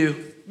what we do.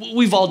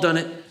 We've all done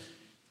it.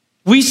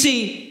 We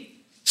see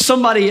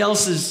somebody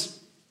else's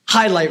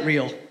highlight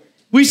reel.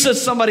 We see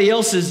somebody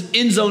else's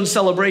end zone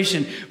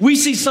celebration. We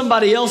see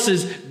somebody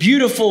else's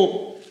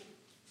beautiful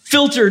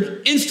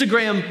filtered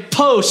Instagram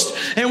post.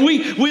 And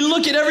we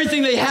look at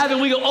everything they have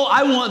and we go, oh,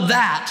 I want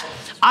that.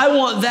 I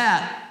want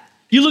that.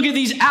 You look at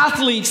these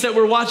athletes that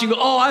we're watching, go,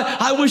 oh,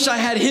 I wish I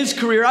had his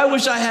career. I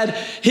wish I had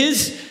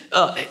his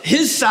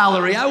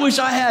salary. I wish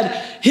I had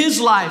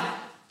his life.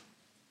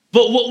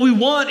 But what we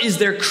want is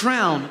their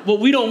crown. What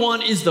we don't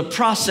want is the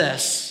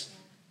process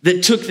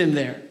that took them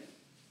there.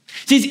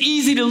 See, it's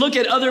easy to look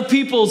at other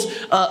people's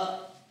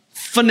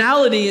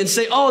finality and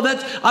say, oh,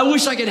 I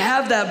wish I could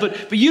have that.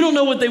 But you don't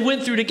know what they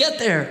went through to get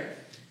there.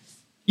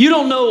 You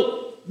don't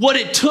know what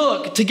it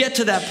took to get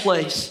to that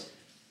place.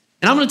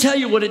 And I'm going to tell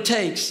you what it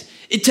takes.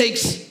 It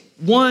takes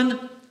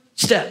one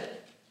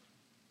step,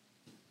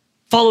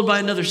 followed by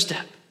another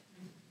step,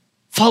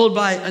 followed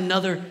by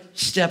another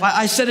step.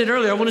 I said it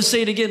earlier. I want to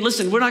say it again.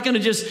 Listen, we're not going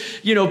to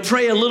just,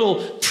 pray a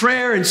little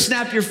prayer and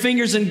snap your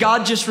fingers and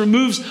God just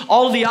removes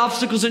all of the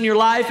obstacles in your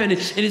life and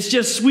it's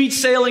just sweet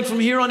sailing from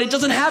here on. It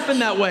doesn't happen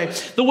that way.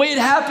 The way it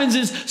happens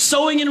is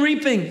sowing and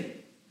reaping.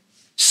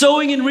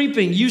 Sowing and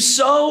reaping. You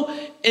sow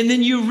and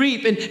then you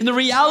reap. And the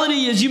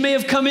reality is you may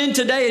have come in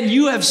today and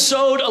you have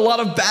sowed a lot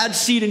of bad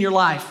seed in your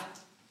life.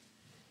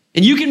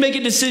 And you can make a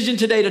decision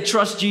today to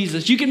trust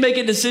Jesus. You can make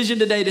a decision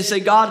today to say,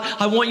 God,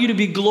 I want you to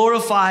be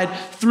glorified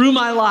through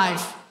my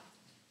life.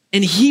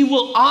 And he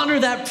will honor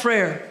that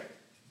prayer.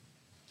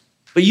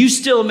 But you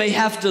still may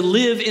have to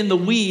live in the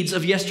weeds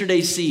of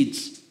yesterday's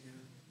seeds.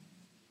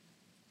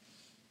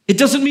 It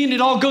doesn't mean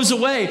it all goes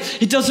away.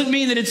 It doesn't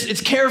mean that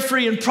it's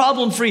carefree and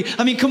problem-free.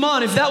 I mean, come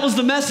on, if that was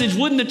the message,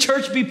 wouldn't the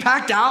church be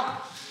packed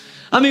out?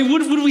 I mean,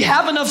 would we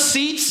have enough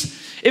seats?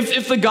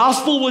 If the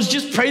gospel was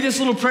just pray this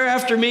little prayer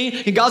after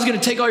me and God's going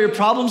to take all your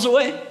problems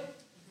away.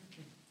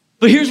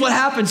 But here's what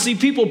happens. See,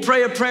 people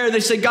pray a prayer.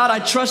 They say, God, I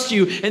trust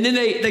you. And then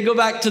they go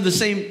back to the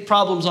same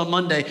problems on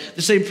Monday,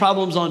 the same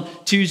problems on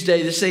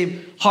Tuesday, the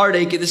same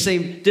heartache and the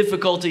same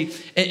difficulty.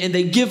 And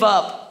they give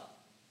up.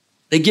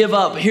 They give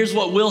up. Here's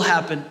what will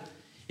happen.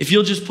 If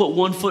you'll just put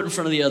one foot in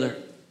front of the other.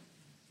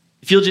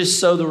 If you'll just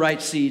sow the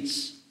right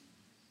seeds.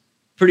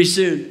 Pretty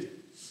soon,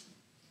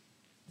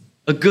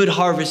 a good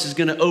harvest is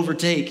going to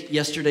overtake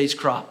yesterday's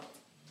crop.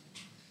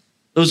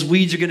 Those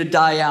weeds are going to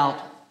die out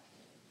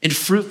and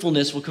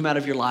fruitfulness will come out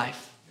of your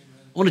life.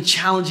 I want to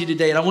challenge you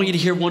today and I want you to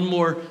hear one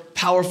more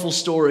powerful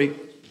story.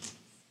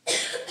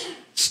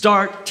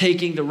 Start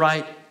taking the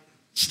right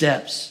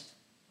steps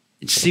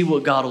and see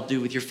what God will do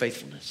with your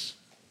faithfulness.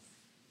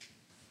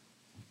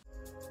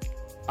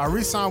 I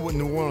re-signed with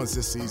New Orleans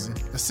this season,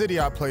 a city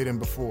I played in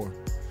before.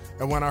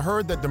 And when I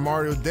heard that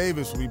Demario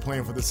Davis will be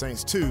playing for the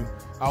Saints too,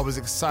 I was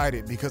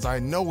excited because I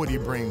know what he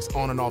brings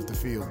on and off the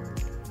field.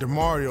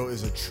 Demario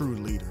is a true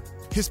leader.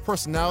 His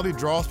personality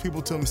draws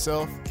people to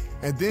himself,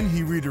 and then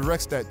he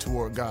redirects that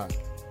toward God.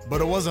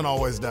 But it wasn't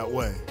always that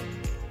way.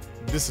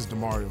 This is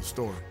Demario's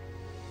story.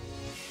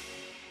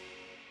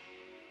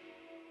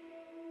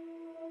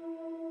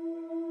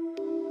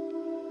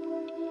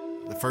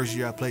 The first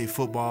year I played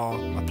football,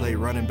 I played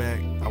running back.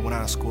 I went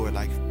out and scored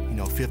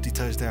 50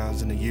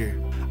 touchdowns in a year.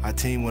 Our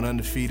team went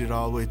undefeated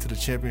all the way to the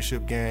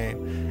championship game,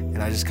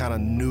 and I just kind of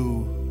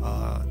knew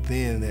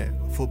then that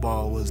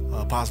football was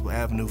a possible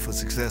avenue for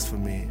success for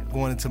me.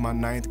 Going into my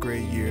 9th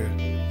grade year,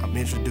 I'm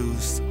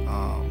introduced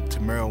to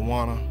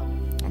marijuana,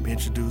 I'm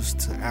introduced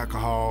to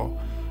alcohol,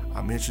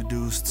 I'm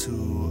introduced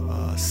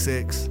to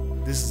sex.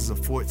 This is a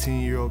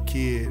 14-year-old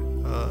kid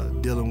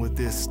dealing with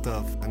this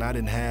stuff, and I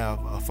didn't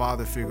have a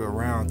father figure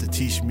around to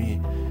teach me,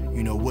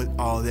 what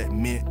all that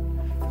meant.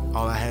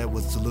 All I had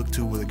was to look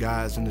to were the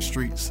guys in the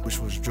streets, which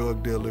was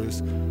drug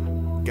dealers,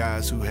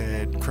 guys who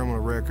had criminal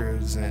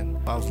records, and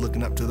I was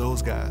looking up to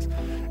those guys.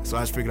 So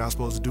I just figured I was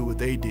supposed to do what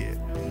they did.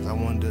 I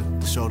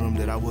wanted to show them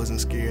that I wasn't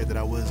scared, that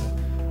I wasn't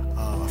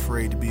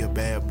afraid to be a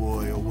bad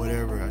boy or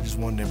whatever. I just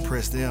wanted to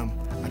impress them.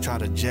 I tried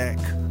to jack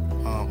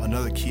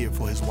another kid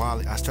for his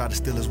wallet. I tried to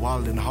steal his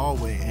wallet in the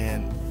hallway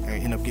and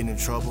ended up getting in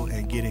trouble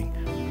and getting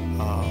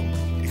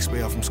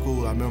expelled from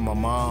school. I remember my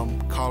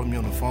mom calling me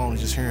on the phone and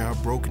just hearing her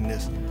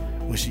brokenness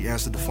when she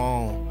answered the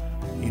phone,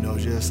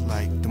 just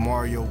like,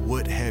 DeMario,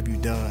 what have you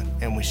done?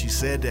 And when she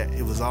said that,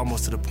 it was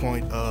almost to the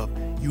point of,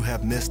 you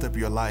have messed up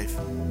your life.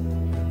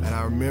 And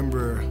I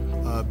remember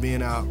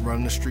being out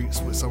running the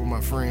streets with some of my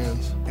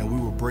friends, and we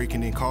were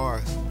breaking in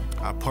cars.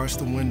 I punched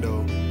the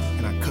window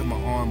and I cut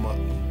my arm up,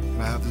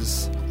 and I have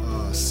this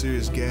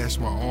serious gash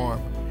in my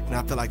arm. And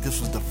I felt like this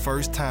was the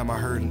first time I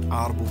heard an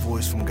audible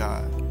voice from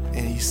God.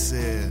 And he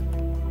said,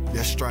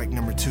 that's strike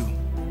number 2.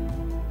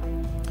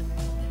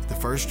 The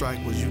first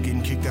strike was you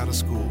getting kicked out of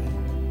school.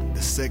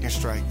 The second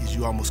strike is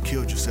you almost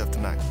killed yourself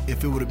tonight.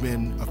 If it would have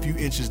been a few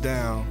inches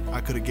down, I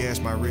could have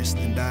gashed my wrist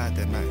and died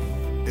that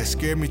night. That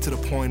scared me to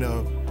the point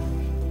of,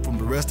 from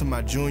the rest of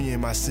my junior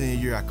and my senior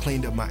year, I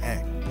cleaned up my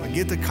act. I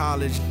get to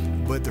college,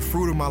 but the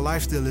fruit of my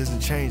life still isn't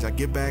changed. I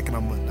get back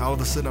and all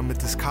of a sudden I'm at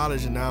this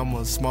college, and now I'm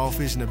a small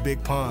fish in a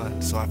big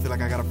pond. So I feel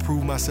like I gotta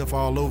prove myself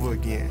all over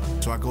again.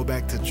 So I go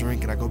back to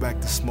drinking, I go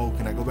back to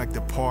smoking, I go back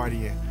to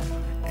partying,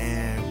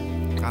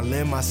 and I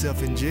land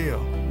myself in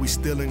jail. We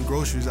stealing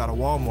groceries out of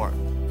Walmart.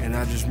 And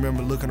I just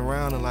remember looking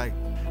around and like,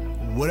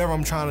 whatever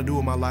I'm trying to do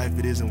in my life,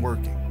 it isn't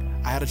working.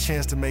 I had a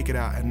chance to make it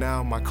out, and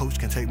now my coach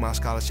can take my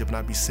scholarship and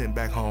I'd be sent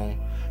back home.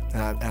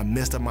 And I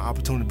messed up my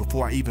opportunity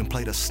before I even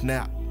played a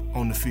snap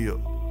on the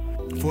field.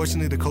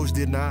 Fortunately, the coach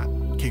did not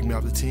kick me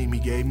off the team. He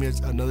gave me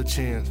another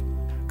chance.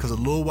 Because a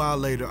little while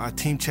later, our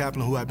team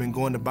chaplain, who I've been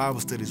going to Bible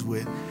studies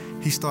with,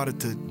 he started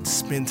to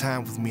spend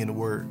time with me in the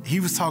Word. He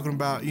was talking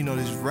about,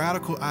 these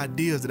radical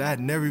ideas that I had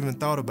never even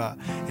thought about.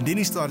 And then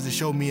he started to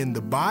show me in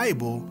the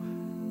Bible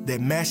that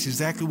matched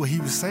exactly what he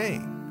was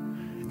saying.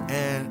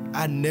 And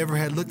I never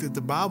had looked at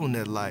the Bible in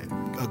that light.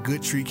 A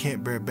good tree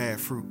can't bear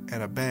bad fruit,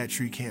 and a bad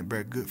tree can't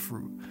bear good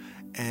fruit.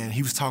 And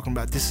he was talking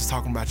about, this is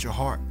talking about your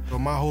heart. But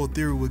my whole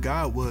theory with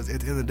God was,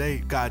 at the end of the day,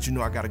 God,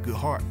 I got a good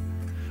heart.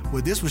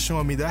 Well, this was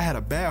showing me that I had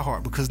a bad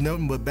heart because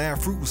nothing but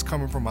bad fruit was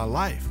coming from my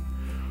life.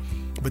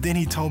 But then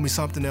he told me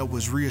something that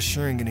was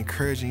reassuring and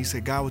encouraging. He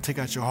said, God will take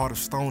out your heart of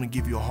stone and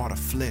give you a heart of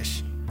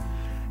flesh.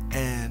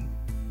 And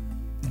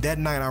that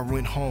night I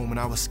went home and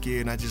I was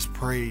scared and I just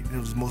prayed. It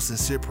was the most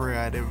sincere prayer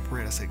I had ever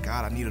prayed. I said,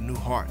 God, I need a new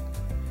heart.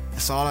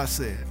 That's all I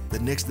said. The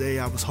next day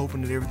I was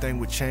hoping that everything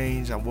would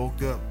change. I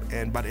woke up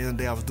and by the end of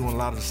the day I was doing a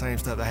lot of the same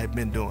stuff I had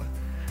been doing.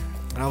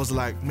 And I was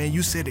like, man,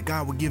 you said that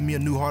God would give me a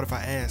new heart if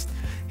I asked.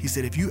 He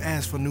said, if you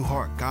ask for a new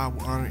heart, God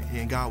will honor it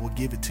and God will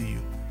give it to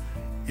you.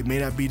 It may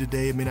not be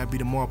today, it may not be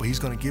tomorrow, but he's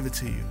gonna give it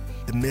to you.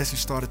 The message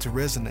started to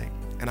resonate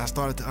and I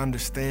started to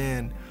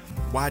understand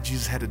why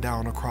Jesus had to die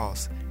on the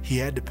cross. He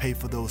had to pay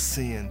for those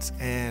sins,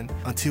 and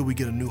until we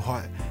get a new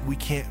heart, we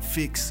can't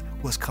fix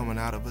what's coming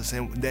out of us,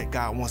 and that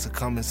God wants to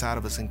come inside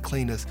of us and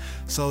clean us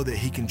so that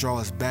he can draw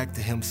us back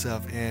to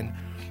himself. And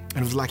it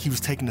was like he was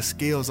taking the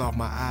scales off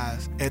my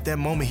eyes. At that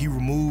moment, he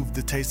removed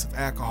the taste of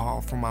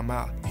alcohol from my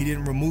mouth. He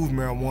didn't remove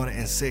marijuana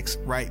and sex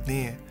right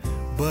then,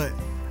 but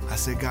I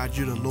said, God,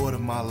 you're the Lord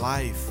of my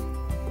life,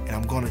 and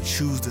I'm gonna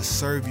choose to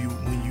serve you.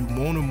 When you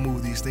wanna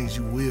remove these things,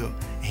 you will.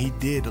 And he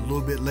did. A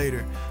little bit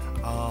later,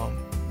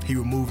 he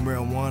removed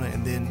marijuana,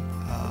 and then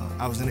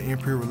I was in an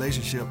impure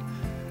relationship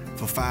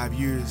for 5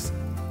 years.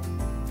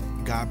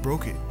 God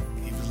broke it.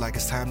 He was like,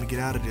 it's time to get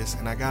out of this.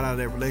 And I got out of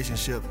that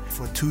relationship.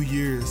 For 2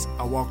 years,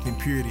 I walked in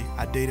purity.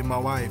 I dated my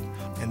wife,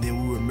 and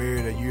then we were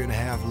married a year and a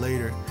half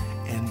later.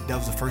 And that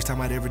was the first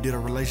time I'd ever did a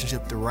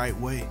relationship the right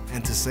way.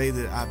 And to say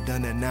that I've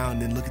done that now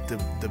and then look at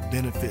the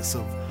benefits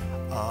of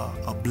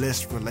a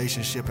blessed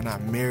relationship and our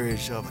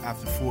marriage of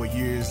after 4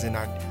 years and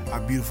our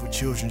beautiful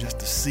children, just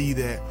to see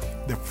that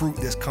the fruit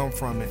that's come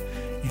from it,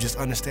 you just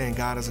understand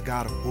God is a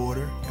God of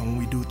order, and when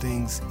we do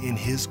things in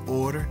his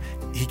order,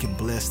 he can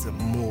bless them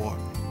more.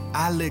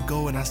 I let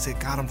go and I said,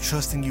 God, I'm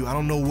trusting you. I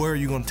don't know where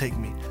you're gonna take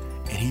me.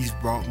 And he's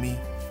brought me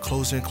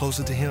closer and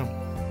closer to him.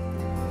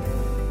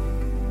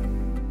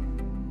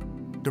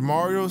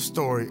 DeMario's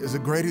story is a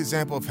great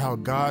example of how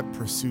God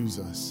pursues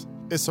us.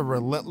 It's a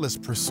relentless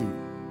pursuit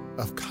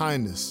of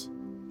kindness,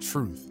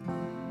 truth,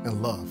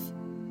 and love.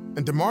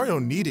 And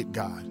DeMario needed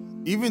God,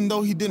 even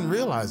though he didn't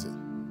realize it.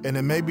 And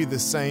it may be the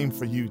same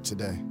for you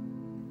today.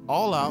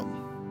 All out,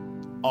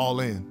 all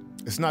in.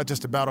 It's not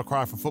just a battle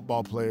cry for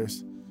football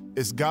players.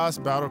 It's God's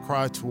battle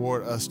cry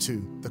toward us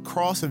too. The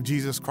cross of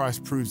Jesus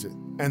Christ proves it,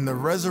 and the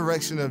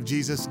resurrection of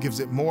Jesus gives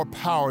it more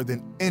power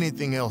than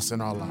anything else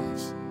in our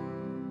lives.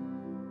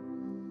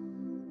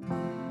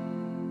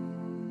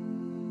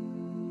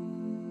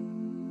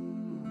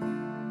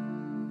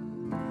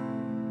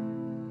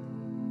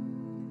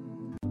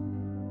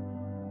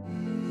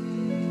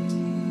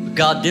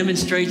 God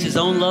demonstrates his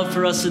own love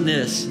for us in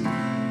this.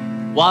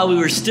 While we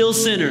were still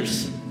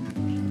sinners,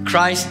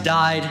 Christ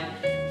died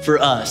for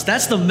us.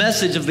 That's the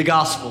message of the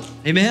gospel.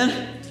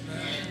 Amen?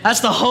 That's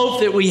the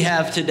hope that we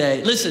have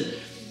today. Listen,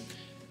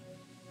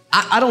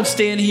 I don't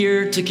stand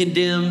here to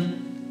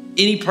condemn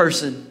any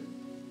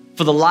person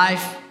for the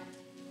life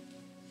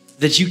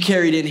that you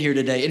carried in here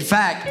today. In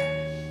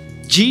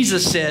fact,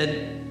 Jesus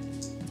said,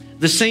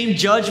 the same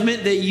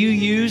judgment that you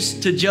use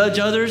to judge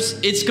others,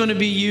 it's going to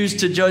be used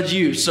to judge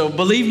you. So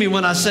believe me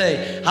when I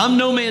say, I'm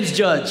no man's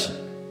judge.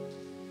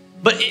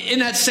 But in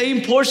that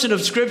same portion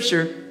of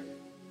scripture,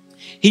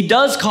 He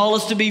does call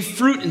us to be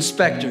fruit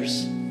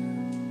inspectors.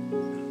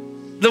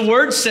 The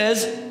word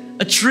says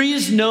a tree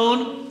is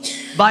known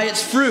by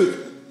its fruit.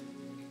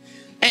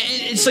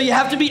 And so you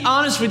have to be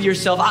honest with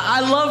yourself.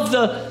 I love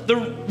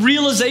the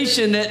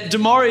realization that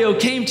DeMario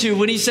came to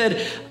when he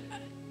said,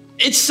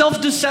 it's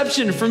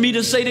self-deception for me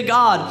to say to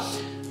God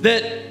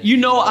that,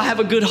 I have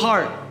a good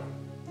heart.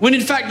 When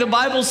in fact, the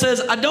Bible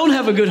says I don't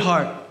have a good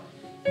heart.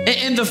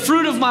 And the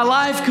fruit of my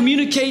life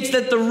communicates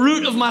that the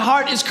root of my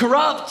heart is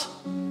corrupt.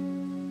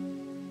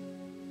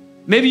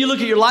 Maybe you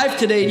look at your life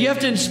today and you have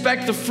to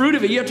inspect the fruit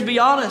of it. You have to be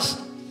honest.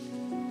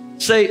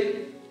 Say,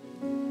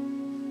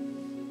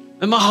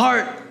 and my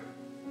heart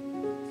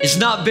is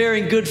not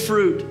bearing good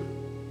fruit.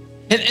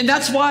 And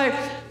that's why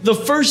the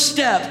first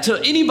step to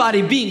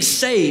anybody being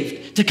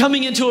saved, to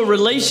coming into a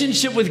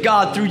relationship with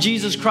God through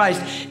Jesus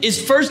Christ,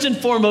 is first and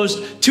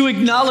foremost to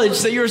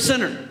acknowledge that you're a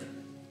sinner.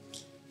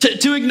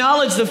 To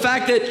acknowledge the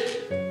fact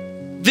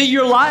that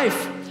your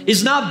life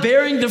is not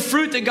bearing the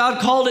fruit that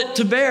God called it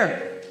to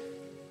bear.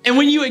 And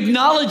when you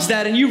acknowledge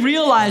that and you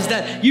realize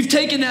that you've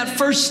taken that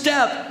first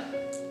step,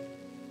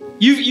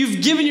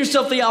 you've given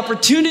yourself the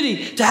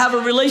opportunity to have a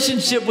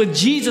relationship with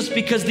Jesus,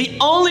 because the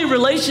only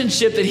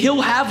relationship that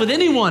he'll have with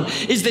anyone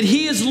is that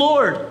he is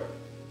Lord.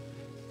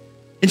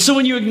 And so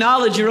when you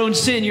acknowledge your own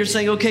sin, you're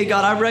saying, okay,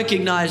 God, I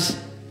recognize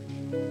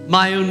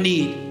my own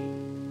need.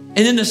 And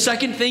then the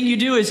second thing you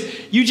do is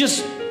you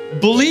just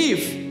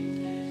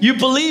believe. You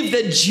believe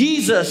that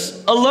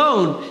Jesus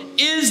alone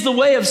is the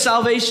way of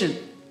salvation.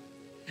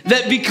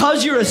 That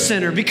because you're a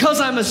sinner, because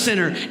I'm a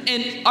sinner,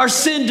 and our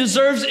sin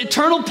deserves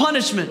eternal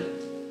punishment,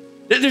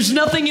 that there's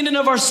nothing in and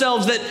of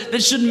ourselves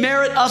that should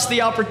merit us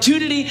the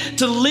opportunity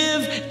to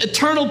live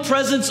eternal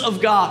presence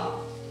of God.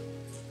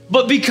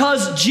 But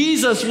because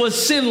Jesus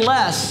was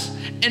sinless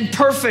and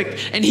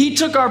perfect, and he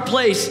took our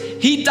place,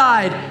 he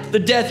died the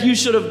death you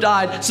should have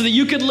died so that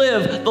you could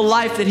live the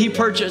life that he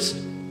purchased.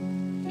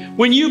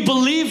 When you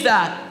believe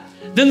that,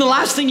 then the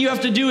last thing you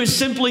have to do is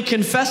simply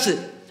confess it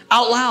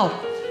out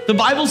loud. The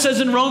Bible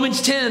says in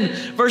Romans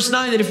 10, verse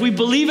 9, that if we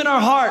believe in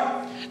our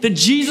heart that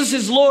Jesus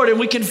is Lord and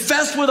we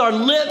confess with our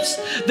lips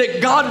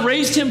that God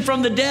raised him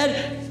from the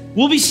dead,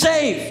 we'll be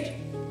saved.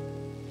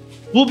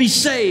 We'll be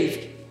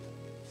saved.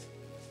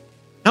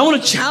 I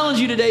want to challenge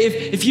you today,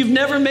 if you've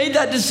never made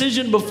that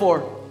decision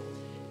before,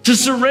 to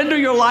surrender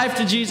your life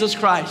to Jesus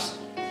Christ.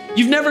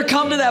 You've never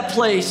come to that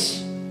place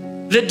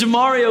that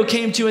DeMario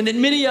came to and that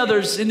many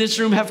others in this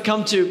room have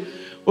come to,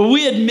 where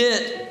we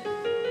admit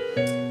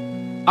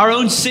our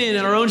own sin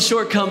and our own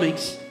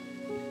shortcomings,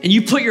 and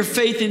you put your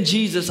faith in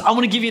Jesus. I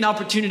want to give you an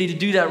opportunity to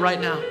do that right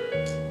now.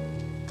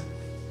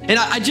 And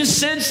I just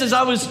sensed as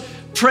I was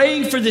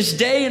praying for this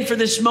day and for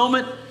this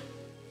moment,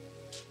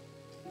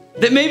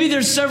 that maybe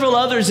there's several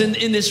others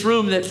in this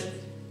room that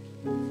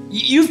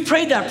you've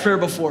prayed that prayer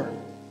before.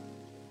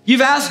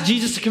 You've asked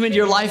Jesus to come into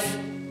your life.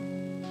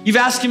 You've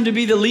asked him to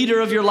be the leader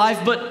of your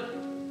life, but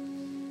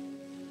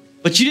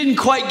you didn't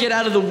quite get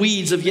out of the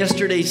weeds of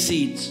yesterday's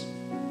seeds.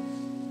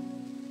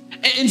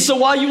 And so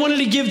while you wanted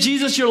to give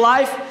Jesus your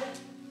life,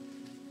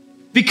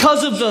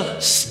 because of the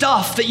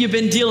stuff that you've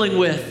been dealing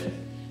with,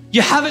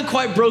 you haven't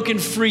quite broken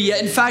free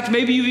yet. In fact,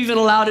 maybe you've even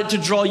allowed it to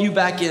draw you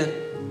back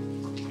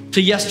in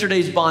to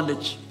yesterday's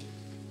bondage.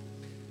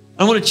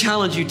 I want to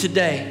challenge you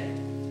today,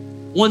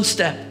 one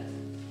step,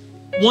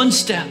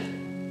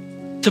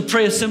 to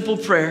pray a simple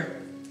prayer,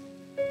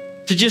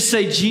 to just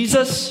say,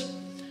 Jesus,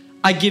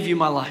 I give you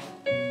my life.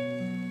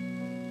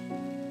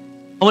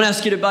 I want to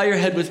ask you to bow your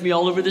head with me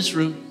all over this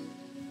room.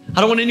 I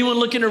don't want anyone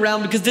looking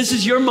around, because this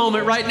is your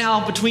moment right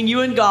now between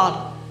you and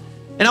God.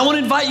 And I want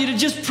to invite you to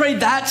just pray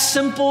that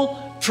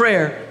simple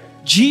prayer.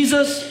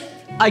 Jesus,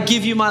 I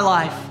give you my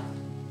life.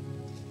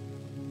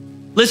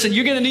 Listen,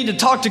 you're going to need to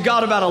talk to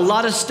God about a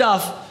lot of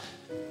stuff.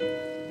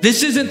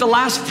 This isn't the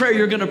last prayer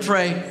you're going to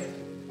pray.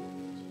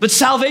 But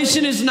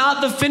salvation is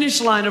not the finish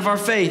line of our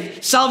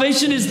faith.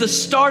 Salvation is the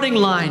starting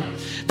line.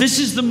 This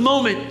is the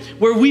moment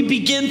where we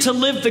begin to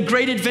live the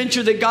great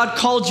adventure that God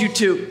called you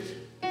to.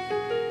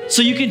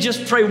 So you can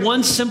just pray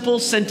one simple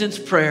sentence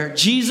prayer.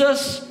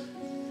 Jesus,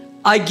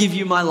 I give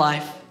you my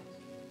life.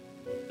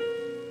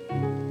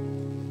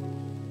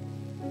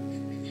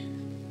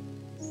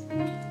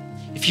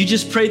 If you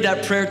just prayed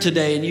that prayer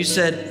today and you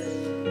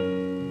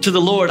said to the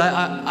Lord,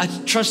 I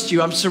trust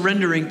you, I'm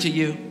surrendering to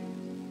you.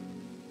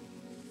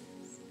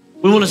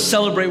 We want to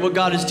celebrate what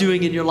God is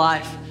doing in your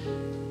life.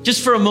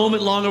 Just for a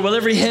moment longer, while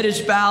every head is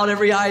bowed,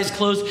 every eye is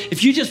closed.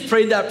 If you just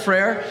prayed that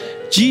prayer,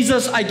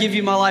 Jesus, I give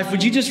you my life.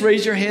 Would you just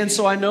raise your hand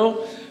so I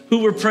know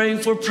who we're praying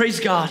for? Praise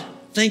God.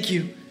 Thank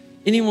you.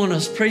 Anyone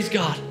else? Praise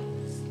God.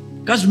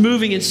 God's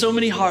moving in so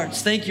many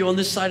hearts. Thank you on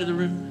this side of the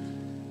room.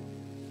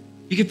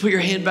 You can put your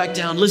hand back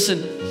down.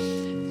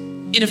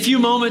 Listen, in a few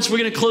moments, we're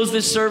going to close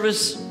this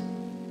service.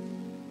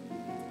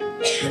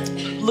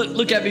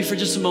 Look at me for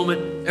just a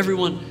moment,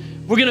 everyone.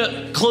 We're going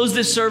to close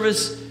this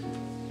service.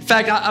 In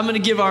fact, I'm going to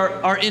give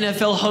our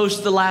NFL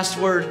host the last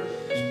word.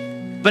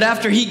 But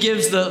after he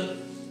gives the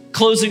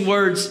closing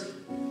words,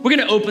 we're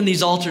going to open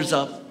these altars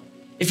up.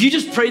 If you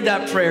just prayed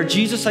that prayer,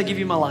 Jesus, I give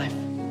you my life.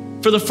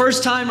 for the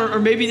first time, or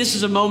maybe this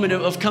is a moment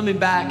of coming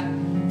back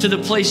to the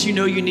place you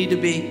know you need to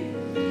be,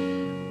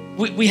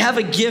 we have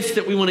a gift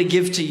that we want to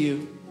give to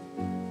you.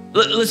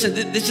 Listen,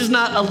 this is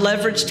not a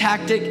leverage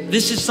tactic.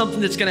 This is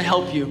something that's going to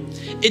help you.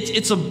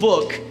 It's a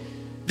book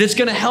that's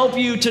going to help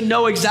you to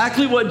know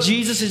exactly what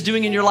Jesus is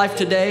doing in your life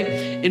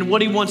today and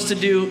what he wants to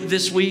do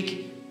this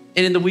week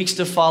and in the weeks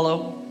to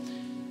follow.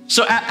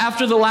 So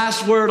after the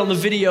last word on the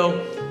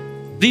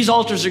video, these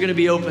altars are going to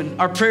be open.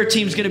 Our prayer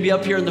team is going to be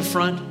up here in the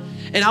front.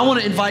 And I want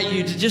to invite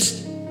you to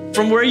just,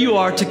 from where you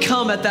are, to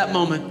come at that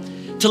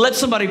moment, to let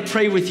somebody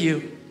pray with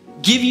you,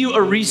 give you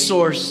a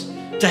resource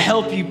to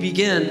help you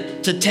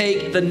begin to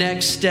take the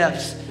next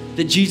steps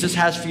that Jesus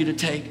has for you to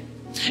take.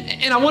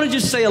 And I want to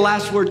just say a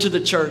last word to the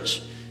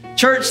church.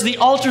 Church, the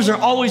altars are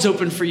always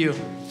open for you.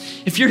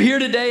 If you're here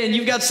today and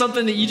you've got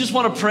something that you just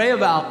want to pray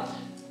about,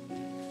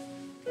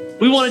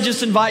 we want to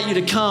just invite you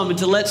to come and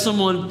to let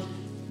someone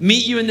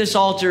meet you in this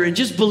altar and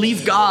just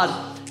believe God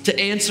to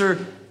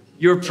answer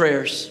your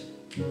prayers.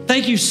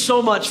 Thank you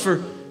so much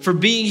for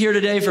being here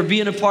today, for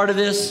being a part of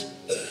this.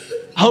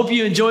 I hope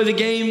you enjoy the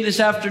game this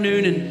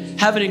afternoon and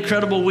have an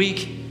incredible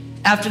week.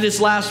 After this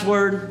last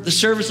word, the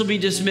service will be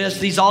dismissed.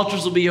 These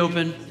altars will be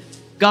open.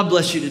 God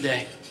bless you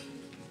today.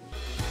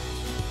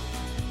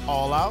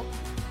 All out,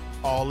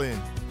 all in.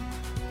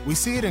 We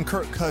see it in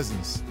Kirk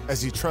Cousins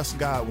as he trusts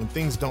God when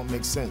things don't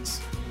make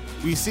sense.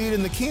 We see it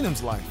in the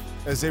Keenum's life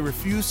as they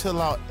refuse to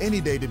allow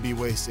any day to be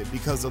wasted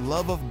because the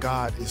love of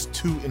God is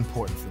too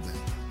important for them.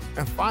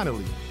 And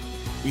finally,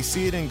 we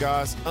see it in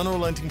God's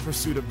unrelenting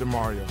pursuit of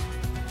DeMario.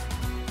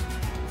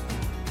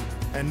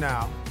 And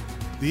now,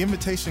 the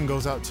invitation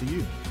goes out to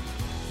you.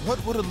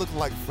 What would it look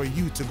like for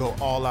you to go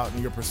all out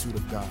in your pursuit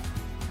of God?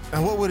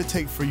 And what would it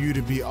take for you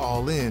to be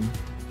all in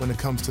when it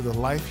comes to the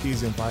life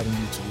he's inviting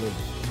you to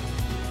live?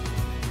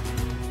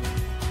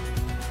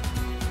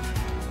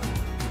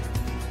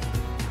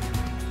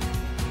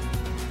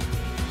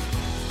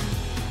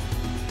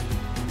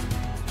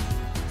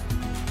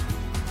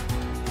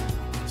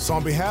 So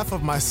on behalf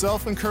of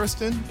myself and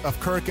Kirsten, of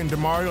Kirk and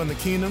DeMario and the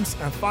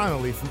Keenums, and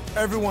finally from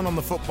everyone on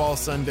the Football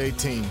Sunday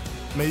team,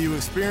 may you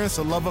experience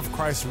the love of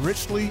Christ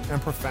richly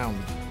and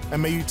profoundly.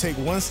 And may you take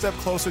one step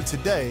closer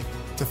today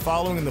to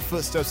following in the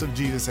footsteps of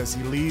Jesus as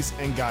he leads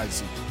and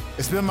guides you.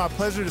 It's been my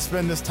pleasure to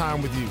spend this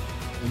time with you.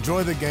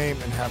 Enjoy the game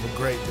and have a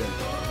great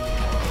day.